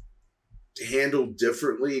you handle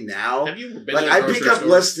differently now? Have you been I pick up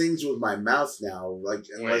less things with my mouth now,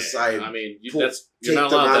 unless you're take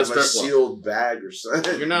them out of a sealed bag or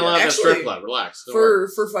something. You're not allowed to strip club. Relax. For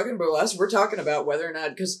fucking burlesque, we're talking about whether or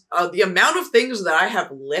not, because the amount of things that I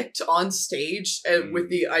have licked on stage with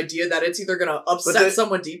the idea that it's either going to upset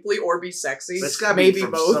someone deeply or be sexy. That's got to be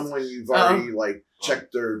from both. Someone you've already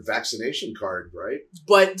check their vaccination card, right?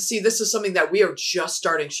 But see, this is something that we are just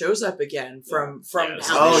starting shows up again from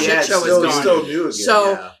how the shit show is gone. Still new again.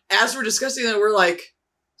 So as we're discussing that, we're like,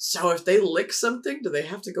 so if they lick something, do they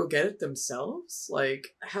have to go get it themselves?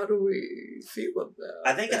 How do we feel about that?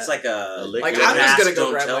 I think it's like a lick. I'm just gonna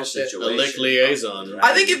go grab my shit. A lick liaison. Right?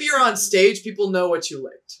 I think if you're on stage, people know what you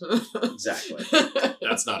licked. Exactly.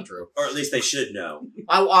 That's not true. Or at least they should know.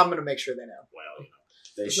 I'm gonna make sure they know. Well,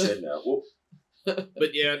 they should know. Well,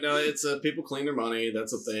 but yeah, no, it's people clean their money.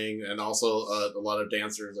 That's a thing, and also a lot of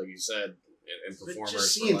dancers, like you said, and performers. But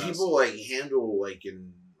just seeing people handle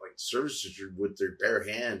in services with their bare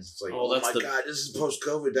hands. It's like, oh my God, this is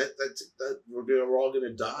post-COVID. That we're all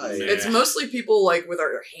gonna die. Yeah. It's mostly people like with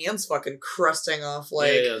our hands fucking crusting off,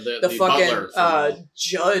 like the fucking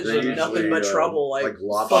judge and Nothing But Trouble, like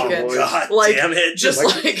Lobster Boy. God like, damn it, just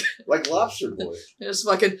like Lobster Boy, just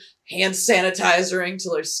fucking hand sanitizing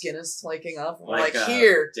till their skin is flaking off. Like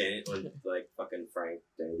here, like fucking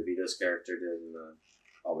Danny DeVito's character did in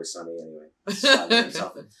Always Sunny. Anyway,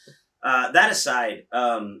 that aside,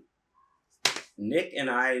 Nick and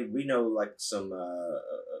I, we know like some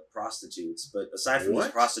prostitutes, but aside from these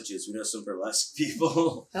prostitutes, we know some burlesque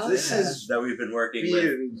people. This is that we've been working with.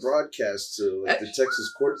 Being broadcast to like the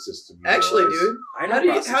Texas court system. Actually, dude,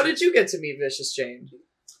 how did you get to meet Vicious Jane?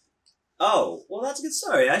 Oh, well, that's a good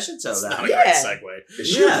story. I should tell that. Not a great segue. Is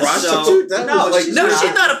she a prostitute?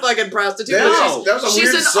 She's not a fucking prostitute. That was a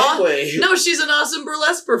weird segue. No, she's an awesome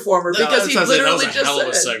burlesque performer because he literally just hell of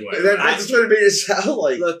a segue. That's what it made it sound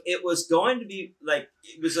like. Look, it was going to be like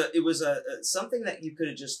it was a something that you could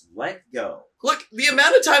have just let go. Look, the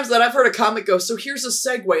amount of times that I've heard a comic go, so here's a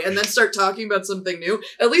segue, and then start talking about something new,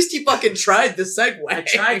 at least he fucking tried the segue. I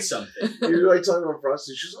tried something. You're like talking about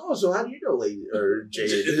prostitutes. She goes, so how do you know Lady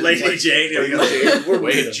Jane? We're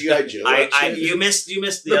waiting. G.I. Joe. You missed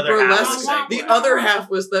the other burlesque, half. The other half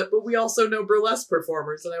was that, but we also know burlesque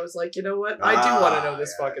performers, and I was like, you know what? I do want to know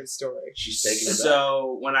this fucking story. She's taking it back.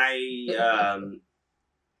 So when I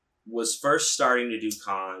was first starting to do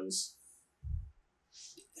cons,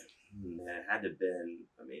 it had to have been,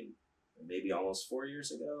 maybe almost 4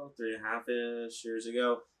 years ago, 3.5-ish years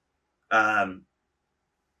ago. I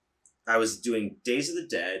was doing Days of the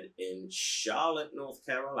Dead in Charlotte, North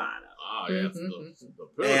Carolina. Oh, yeah.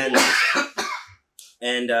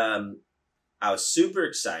 And I was super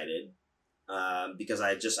excited because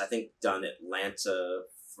I think done Atlanta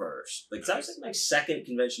first. Like, that was like my second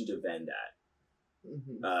convention to vend at.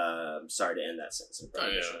 Mm-hmm. Sorry to end that sentence. You're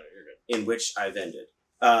good. In which I vended.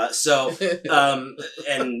 And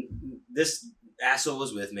this asshole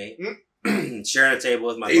was with me, sharing a table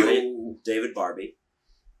with my buddy David Barbie.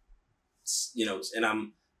 And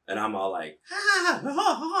I'm all like,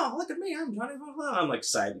 look at me, I'm Johnny. I'm like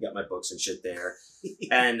excited, got my books and shit there.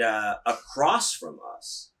 And across from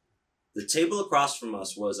us, the table across from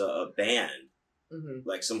us was a band. Mm-hmm.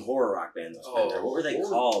 Like some horror rock band. What were they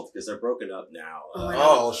called? Because they're broken up now.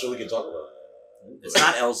 So we can talk about it. It's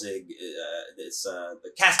not Elzig. It's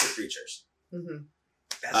the Casket Creatures. Mm-hmm.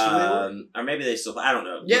 Or maybe they still. I don't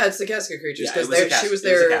know. Yeah, it's the Casket Creatures because she was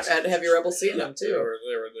there at Heavy Rebel seeing them too. They were.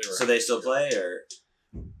 So they still play, or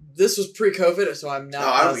this was pre-COVID, so I'm not.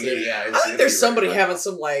 I think there's somebody having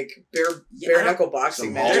some like bare knuckle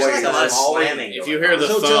boxing match. There's like a lot of slamming. If you hear the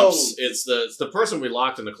thumps, it's the person we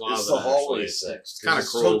locked in the closet. It's the hallway sex. It's kind of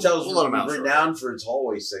cruel. Hotels renowned for its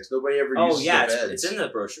hallway sex. Nobody ever uses the beds. It's in the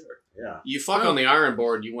brochure. Yeah. You fuck on the iron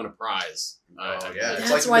board, you win a prize. That's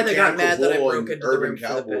like why they got mad that I broke into the room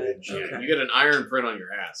for the bed. You get an iron print on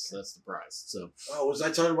your ass. That's the prize. So. Oh, was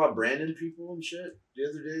I talking about Brandon people and shit the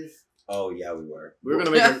other day? Oh yeah, we were. We were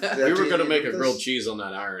gonna make a grilled cheese on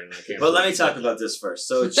that iron. And I can't. But let me talk about this first.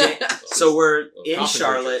 So so we're in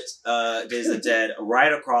Charlotte. Days of the Dead.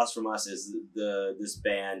 Right across from us is this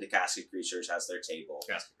band, the Casket Creatures, has their table.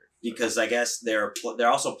 Because I guess they're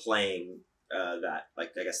also playing that,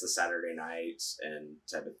 like, I guess the Saturday nights and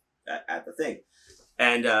type of at the thing.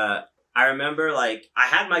 And I remember, like, I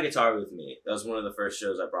had my guitar with me. That was one of the first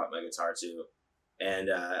shows I brought my guitar to.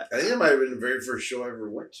 And I think it might have been the very first show I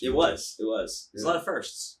ever went to. It was. It's a lot of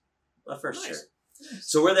firsts. Nice. Sure.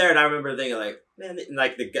 So we're there, and I remember thinking, like, man,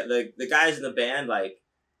 like the guys in the band, like,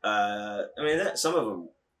 some of them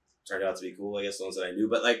turned out to be cool. I guess the ones that I knew,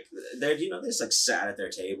 but like, they just like sat at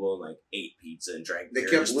their table and like ate pizza and drank beer.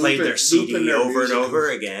 They kept played their CD over and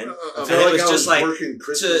over again. And it was just like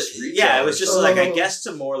it was just like, I guess,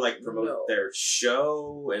 to more like promote their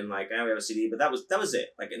show and like, I have a CD, but that was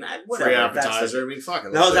it. Like, and whatever. Free appetizer.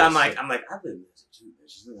 Fucking. No, I'm like, I've been music too. I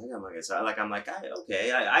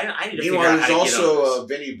need to figure out how to get on this. There's also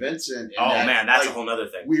Vinnie Vincent. Oh man, that's a whole other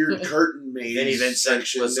thing. Weird curtain maze. Vinnie Vincent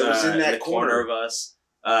was in that corner of us.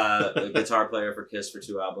 The guitar player for Kiss for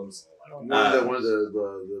 2 albums. One of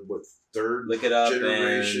the third Look it up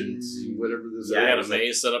generation, whatever this is. Yeah, had a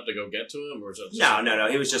maze set up to go get to him, or was it no.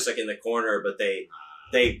 He was just like in the corner, but they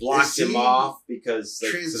blocked him off because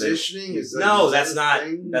transitioning. That's not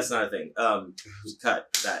a thing.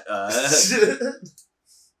 Cut that.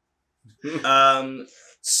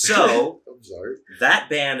 So I'm sorry. That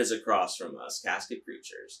band is across from us, Casket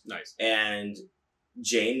Creatures. Nice. And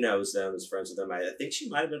Jane knows them, is friends with them. I think she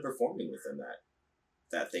might have been performing with them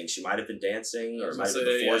that thing. She might have been dancing, or it might have say,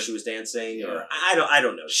 been before yeah. she was dancing, Yeah. or I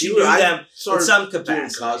don't know. She She knew I them in started some doing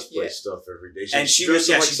capacity. cosplay Yeah. stuff every day. And she dressed was,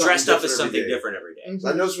 up like she something dressed up as different something every day. different every day. So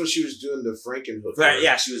I noticed when she was doing the Frankenhooker. But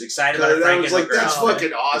yeah, she was excited about I was like, Frankenhooker. that's Oh. fucking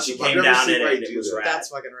And awesome. she I've came never down seen in it, anybody and it do was that. rad. That's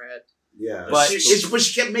fucking rad. Yeah, But but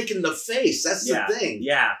she kept making the face. That's the thing.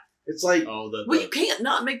 Yeah. It's like, Oh, Well, you can't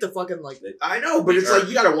not make the fucking like. I know, but it's like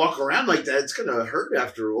you got to walk around like that. It's gonna hurt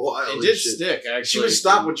after a while. it and did shit. stick, actually. She would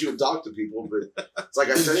stop when she would talk to people, but it's like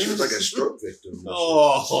I said, she was like a stroke victim.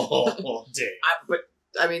 Oh, damn. But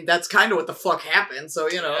I mean, that's kind of what the fuck happened. So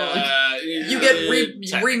you know, like, Yeah, you get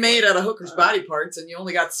technically. remade out of hookers' body parts, and you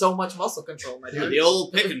only got so much muscle control, my Yeah, dude. the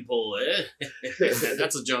old pick and pull, eh?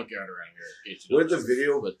 That's a junkyard around here. in case you What don't the know.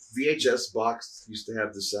 video? But VHS box used to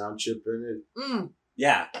have the sound chip in Mm.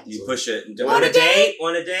 You push it. And Want want a a date?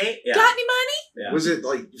 Want a date? Yeah. Got any money? it. Yeah. Was it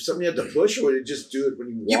like something you had to push, or did it just do it when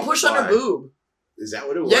you You walk push by? on her boob. Is that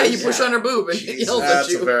what it was? Yeah, you push Yeah. on her boob, and it Jesus, yells at That's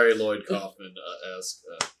a you. very Lloyd Kaufman esque.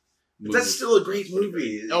 But that's still a great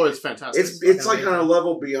movie. Oh, it's fantastic. It's like on a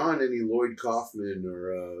level beyond any Lloyd Kaufman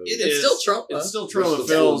or. It It's is. still Trump. It's still What's Trauma the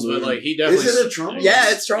Films, full but movie? like he definitely. Is it a Trauma? Yeah,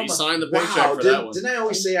 it's Trauma. He signed the paycheck Wow, for that one. didn't I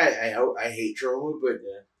always say I hate Trauma? But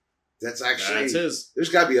Yeah. that's actually That's his. there's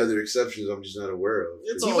got to be other exceptions I'm just not aware of.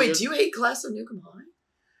 It's You all wait, good. do you hate Class of Nukem High?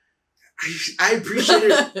 I appreciate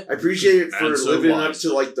it. I appreciate it for And so living why? up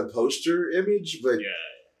to like the poster image, but Yeah.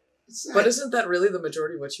 it's not, But isn't that really the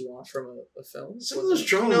majority of what you want from a film? some of those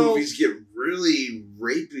Trauma No. movies get really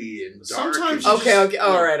rapey and dark. Sometimes and you Okay, okay,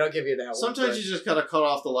 all right, I'll give you that one. Sometimes but- you just gotta cut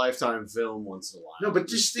off the Lifetime film once in a while. No, but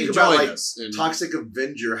just think Enjoy about like this and- Toxic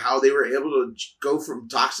Avenger, how they were able to go from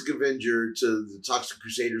Toxic Avenger to the Toxic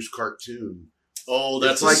Crusaders cartoon. Oh,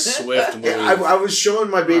 that's It's like- a Swift movie. I was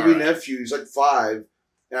showing my baby Alright. nephew, he's like 5,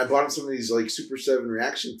 and I bought him some of these like Super 7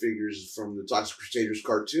 reaction figures from the Toxic Crusaders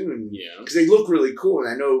cartoon. Yeah. Because they look really cool, and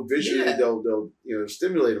I know visually Yeah. they'll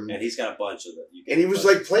stimulate him. And he's got a bunch of them. And he was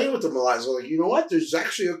like playing with them a lot. So like, you know what? There's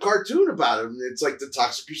actually a cartoon about him. It's like the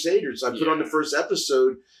Toxic Crusaders. So I put on the Yeah. first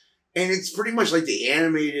episode, and it's pretty much like the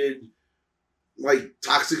animated, like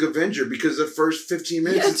Toxic Avenger, because the first 15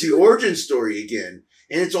 minutes Yeah, it's the dude. origin story again,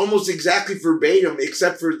 and it's almost exactly verbatim,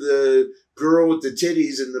 except for the girl with the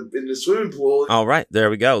titties in the swimming pool. All right, there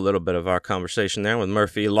we go. A little bit of our conversation there with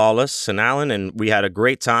Murphy, Lawless, and Alan, and we had a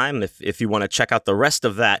great time. If you want to check out the rest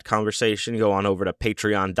of that conversation, go on over to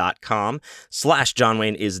patreon.com/John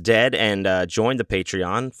Wayne is dead and join the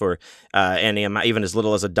Patreon for any amount, even as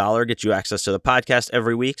little as $1, get you access to the podcast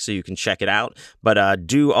every week, so you can check it out. But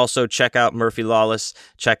do also check out Murphy Lawless,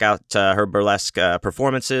 check out her burlesque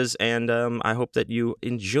performances, and I hope that you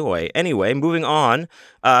enjoy. Anyway, moving on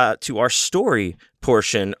to our story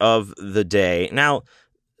portion of the day. Now,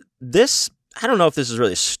 this, I don't know if this is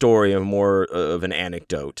really a story or more of an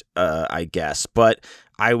anecdote, I guess, but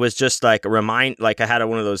I was just like I had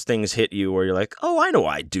one of those things hit you where you're like, oh, I know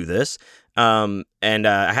I do this. And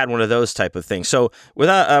I had one of those type of things. So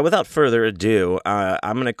without further ado,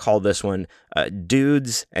 I'm going to call this one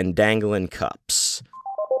Dudes and Dangling Cups.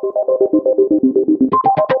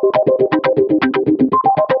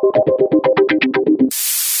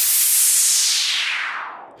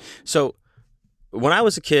 So when I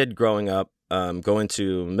was a kid growing up, going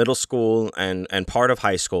to middle school and part of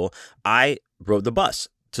high school, I rode the bus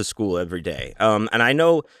to school every day. And I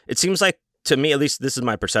know it seems like, to me, at least this is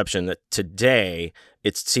my perception, that today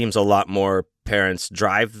it seems a lot more parents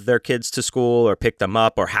drive their kids to school or pick them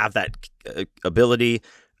up or have that ability,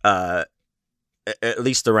 at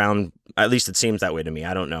least it seems that way to me.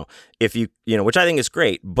 I don't know if which I think is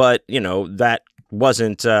great, but that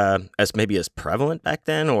wasn't as prevalent back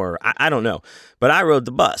then, or I don't know. But I rode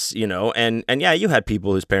the bus, and yeah, you had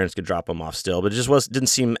people whose parents could drop them off still, but it just didn't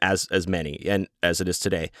seem as many and as it is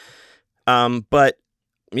today. But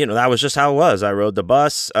that was just how it was. I rode the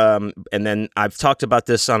bus, and then I've talked about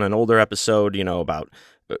this on an older episode, about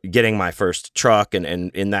getting my first truck, and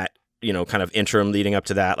in that kind of interim leading up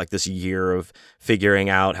to that, like this year of figuring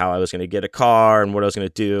out how I was going to get a car and what I was going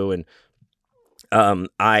to do, and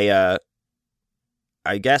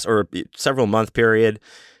I guess, or several month period,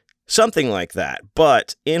 something like that.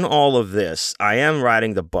 But in all of this, I am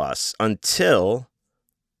riding the bus until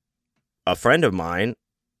a friend of mine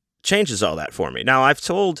changes all that for me. Now, I've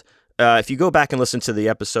told, if you go back and listen to the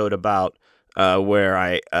episode about where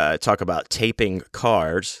I talk about taping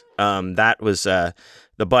cars, that was the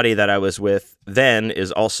buddy that I was with then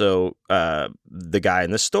is also the guy in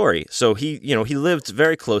this story. So he lived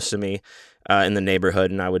very close to me in the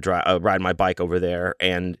neighborhood, and I would ride my bike over there.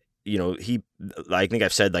 And I think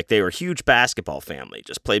I've said, like, they were a huge basketball family,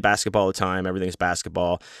 just played basketball all the time. Everything's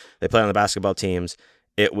basketball. They play on the basketball teams.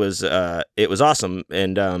 It was awesome.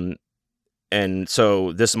 And and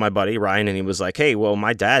so this is my buddy Ryan, and he was like, hey, well,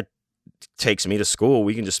 my dad takes me to school.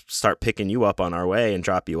 We can just start picking you up on our way and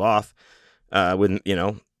drop you off with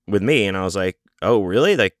me. And I was like, oh,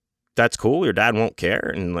 really? Like, that's cool. Your dad won't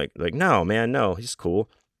care? And like, no, man, no, he's cool.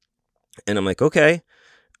 And I'm like, okay,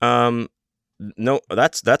 no,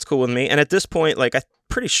 that's cool with me. And at this point, like, I'm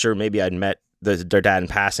pretty sure maybe I'd met their dad in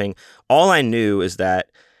passing. All I knew is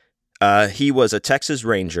that he was a Texas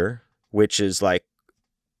Ranger, which is like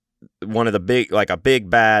one of the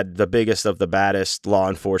the biggest of the baddest law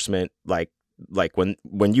enforcement. Like when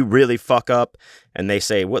you really fuck up and they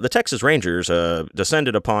say, well, the Texas Rangers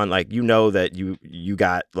descended upon, like, you know that you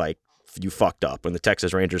got, like, you fucked up when the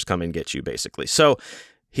Texas Rangers come and get you, basically. So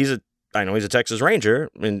I know he's a Texas Ranger,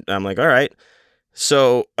 and I'm like, all right.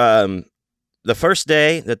 So the first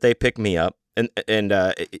day that they picked me up, and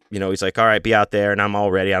he's like, all right, be out there, and I'm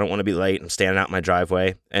all ready. I don't want to be late. I'm standing out in my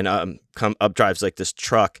driveway, and come up drives like this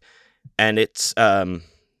truck, and it's an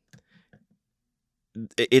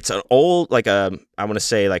old, like, I want to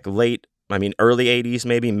say, like, early 80s,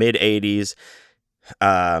 maybe mid 80s,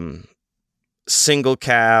 single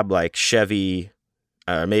cab, like Chevy,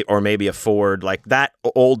 or maybe a Ford, like that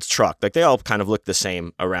old truck. Like, they all kind of look the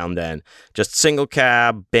same around then. Just single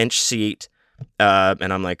cab, bench seat,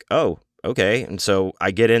 and I'm like, oh, okay. And so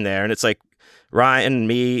I get in there, and it's like Ryan,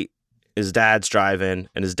 me, his dad's driving,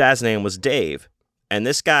 and his dad's name was Dave. And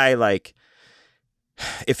this guy, like,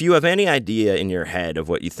 if you have any idea in your head of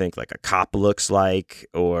what you think, like, a cop looks like,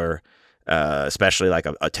 or especially like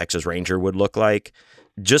a Texas Ranger would look like,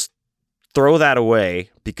 just throw that away,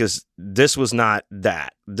 because this was not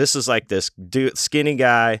that. This is like this dude, skinny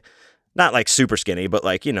guy, not like super skinny, but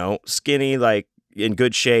like, skinny, like in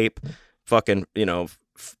good shape, fucking,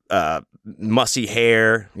 mussy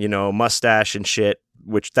hair, mustache and shit,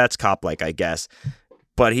 which that's cop like, I guess.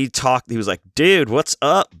 But he was like, dude, what's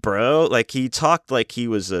up, bro? Like, he talked like he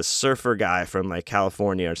was a surfer guy from like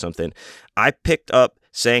California or something. I picked up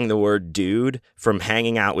saying the word dude from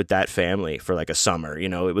hanging out with that family for like a summer.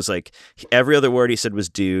 It was like every other word he said was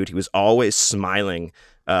dude. He was always smiling,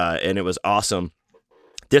 and it was awesome.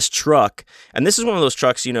 This truck, and this is one of those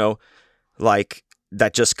trucks, like,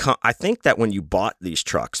 that just I think that when you bought these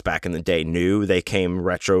trucks back in the day, new, they came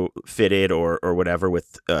retrofitted or whatever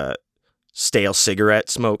with stale cigarette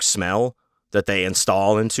smoke smell that they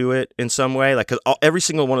install into it in some way. Like, 'cause every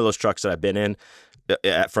single one of those trucks that I've been in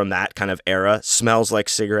from that kind of era smells like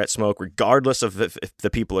cigarette smoke, regardless of if the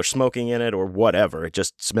people are smoking in it or whatever. It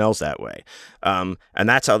just smells that way. And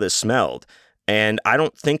that's how this smelled. And I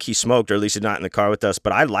don't think he smoked, or at least he's not in the car with us,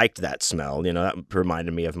 but I liked that smell. That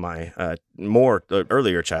reminded me of my more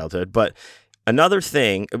earlier childhood. But another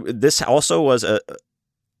thing, this also was a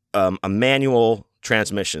manual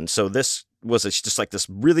transmission. So this was just like this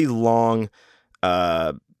really long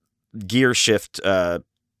gear shifter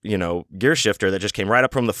that just came right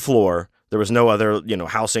up from the floor. There was no other,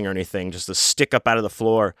 housing or anything, just a stick up out of the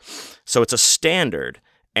floor. So it's a standard.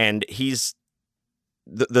 And he's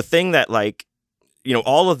the thing that, like,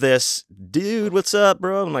 all of this, dude, what's up,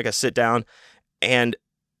 bro? And like, I sit down, and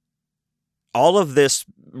all of this,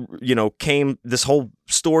 this whole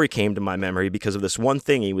story came to my memory because of this one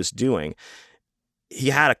thing he was doing.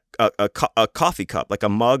 He had a coffee cup, like a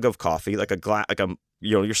mug of coffee, like a glass, like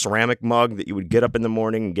your ceramic mug that you would get up in the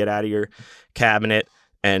morning and get out of your cabinet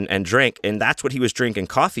and drink. And that's what he was drinking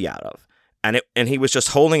coffee out of. And he was just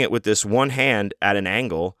holding it with this one hand at an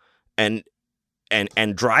angle, and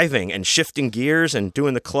driving and shifting gears and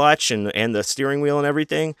doing the clutch and the steering wheel and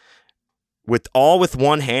everything with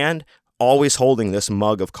one hand, always holding this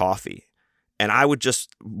mug of coffee. And I would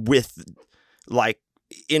just,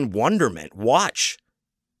 in wonderment, watch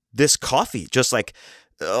this coffee just like,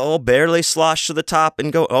 barely slosh to the top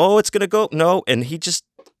and go, oh, it's going to go. No. And he just,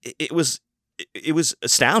 it was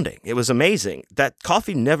astounding. It was amazing. That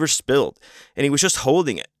coffee never spilled, and he was just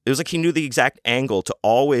holding it. It was like he knew the exact angle to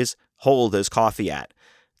always hold his coffee at,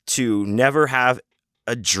 to never have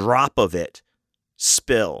a drop of it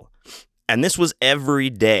spill. And this was every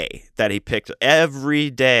day that he picked. Every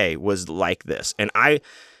day was like this. And I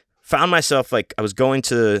found myself like a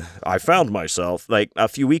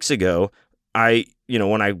few weeks ago,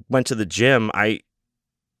 when I went to the gym,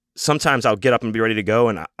 sometimes I'll get up and be ready to go,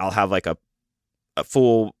 and I'll have like a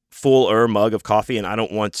fuller mug of coffee, and I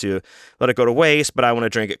don't want to let it go to waste, but I want to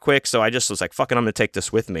drink it quick. So I just was like, fucking, I'm going to take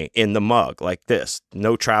this with me in the mug like this,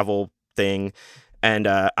 no travel thing. And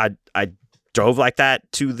I drove like that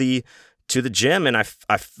to the gym, and I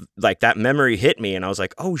like that memory hit me, and I was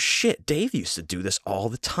like, oh shit, Dave used to do this all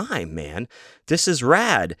the time, man. This is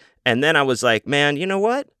rad. And then I was like, man, you know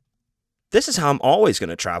what? This is how I'm always going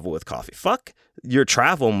to travel with coffee. Fuck your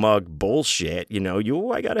travel mug bullshit.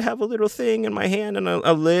 I got to have a little thing in my hand and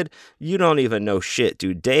a lid. You don't even know shit,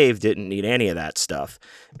 dude. Dave didn't need any of that stuff.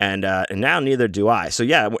 And now neither do I. So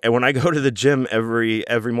yeah, when I go to the gym every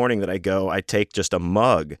morning that I go, I take just a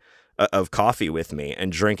mug of coffee with me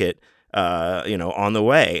and drink it, on the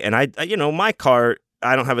way. And my car,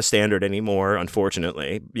 I don't have a Standard anymore,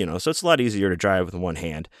 unfortunately, so it's a lot easier to drive with one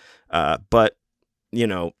hand. But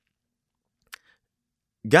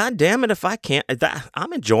God damn it, if I can't,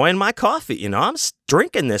 I'm enjoying my coffee. I'm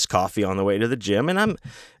drinking this coffee on the way to the gym, and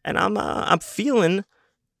I'm feeling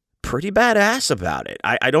pretty badass about it.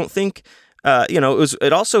 I don't think,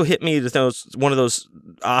 it also hit me one of those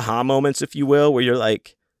aha moments, if you will, where you're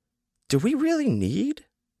like, do we really need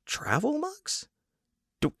travel mugs?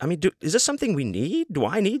 Is this something we need? Do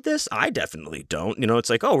I need this? I definitely don't. It's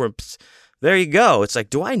like, there you go. It's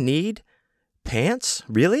like, do I need pants?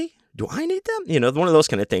 Really? Do I need them? One of those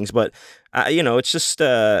kind of things. But, it's just,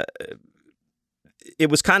 it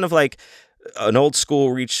was kind of like an old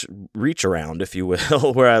school reach around, if you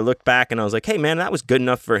will, where I looked back and I was like, hey, man, that was good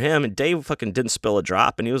enough for him. And Dave fucking didn't spill a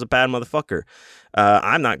drop and he was a bad motherfucker.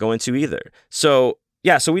 I'm not going to either. So,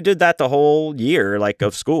 yeah, so we did that the whole year,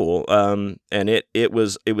 of school, and it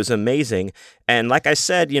was amazing. And like I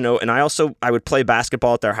said, and I would play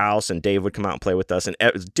basketball at their house, and Dave would come out and play with us, and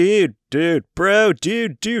it was dude, bro,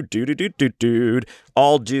 dude,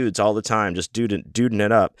 all dudes all the time, just duding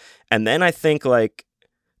it up. And then I think the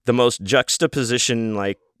most juxtaposition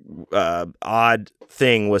odd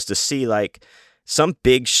thing was to see some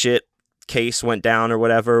big shit case went down or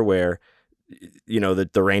whatever where.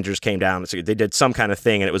 The Rangers came down. So they did some kind of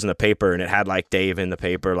thing, and it was in the paper, and it had Dave in the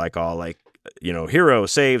paper, hero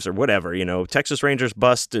saves or whatever. Texas Rangers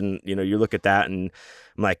bust, and you look at that, and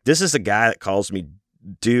I'm like, this is the guy that calls me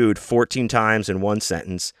dude 14 times in one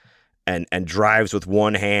sentence, and drives with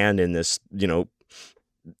one hand in this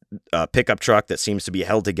pickup truck that seems to be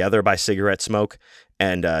held together by cigarette smoke,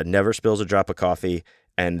 and never spills a drop of coffee,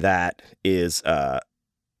 and that is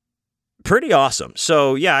pretty awesome.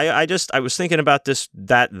 So yeah, I was thinking about this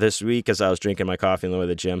week as I was drinking my coffee on the way to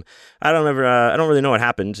the gym. I don't really know what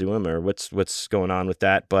happened to him or what's going on with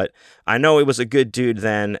that, but I know he was a good dude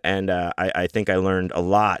then, and I think I learned a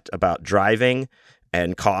lot about driving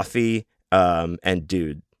and coffee, and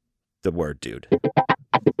dude, the word dude.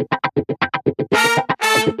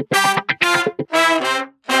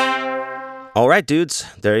 All right, dudes,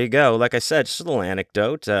 there you go. Like I said, just a little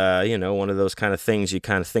anecdote. One of those kind of things you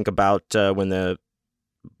kind of think about when the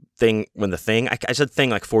thing. I said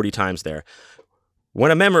thing 40 times there.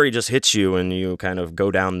 When a memory just hits you and you kind of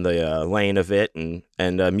go down the lane of it and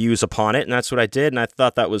muse upon it, and that's what I did, and I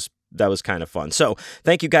thought that was kind of fun. So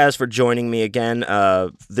thank you guys for joining me again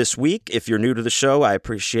this week. If you're new to the show, I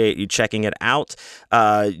appreciate you checking it out.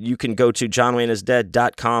 You can go to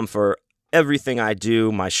johnwayneisdead.com for everything I do.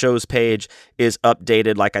 My shows page is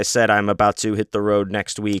updated. Like I said, I'm about to hit the road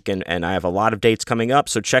next week, and I have a lot of dates coming up,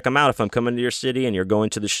 so check them out. If I'm coming to your city and you're going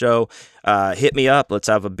to the show, hit me up. Let's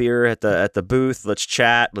have a beer at the booth. Let's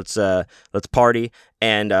chat. Let's party.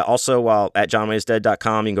 And also, while at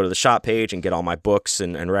johnwayneisdead.com, you can go to the shop page and get all my books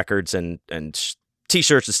and records and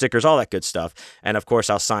T-shirts and stickers, all that good stuff. And of course,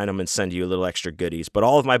 I'll sign them and send you a little extra goodies. But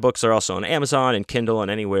all of my books are also on Amazon and Kindle and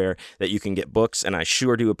anywhere that you can get books. And I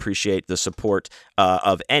sure do appreciate the support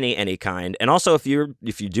of any kind. And also, if you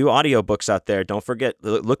do audiobooks out there, don't forget,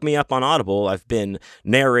 look me up on Audible. I've been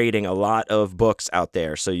narrating a lot of books out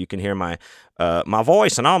there, so you can hear my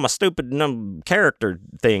voice and all my stupid character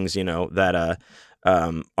things, that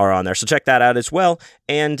are on there. So check that out as well.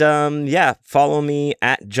 And follow me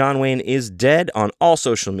at John Wayne is Dead on all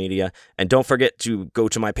social media. And don't forget to go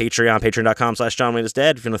to my Patreon, patreon.com/John Wayne is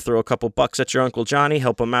Dead. If you're going to throw a couple bucks at your Uncle Johnny,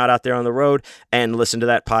 help him out there on the road, and listen to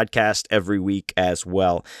that podcast every week as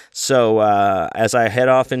well. So as I head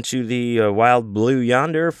off into the wild blue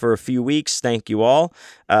yonder for a few weeks, thank you all.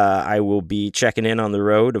 I will be checking in on the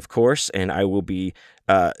road, of course, and I will be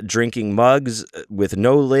drinking mugs with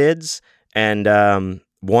no lids and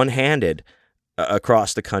one-handed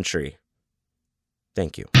across the country.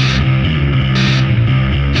 Thank you.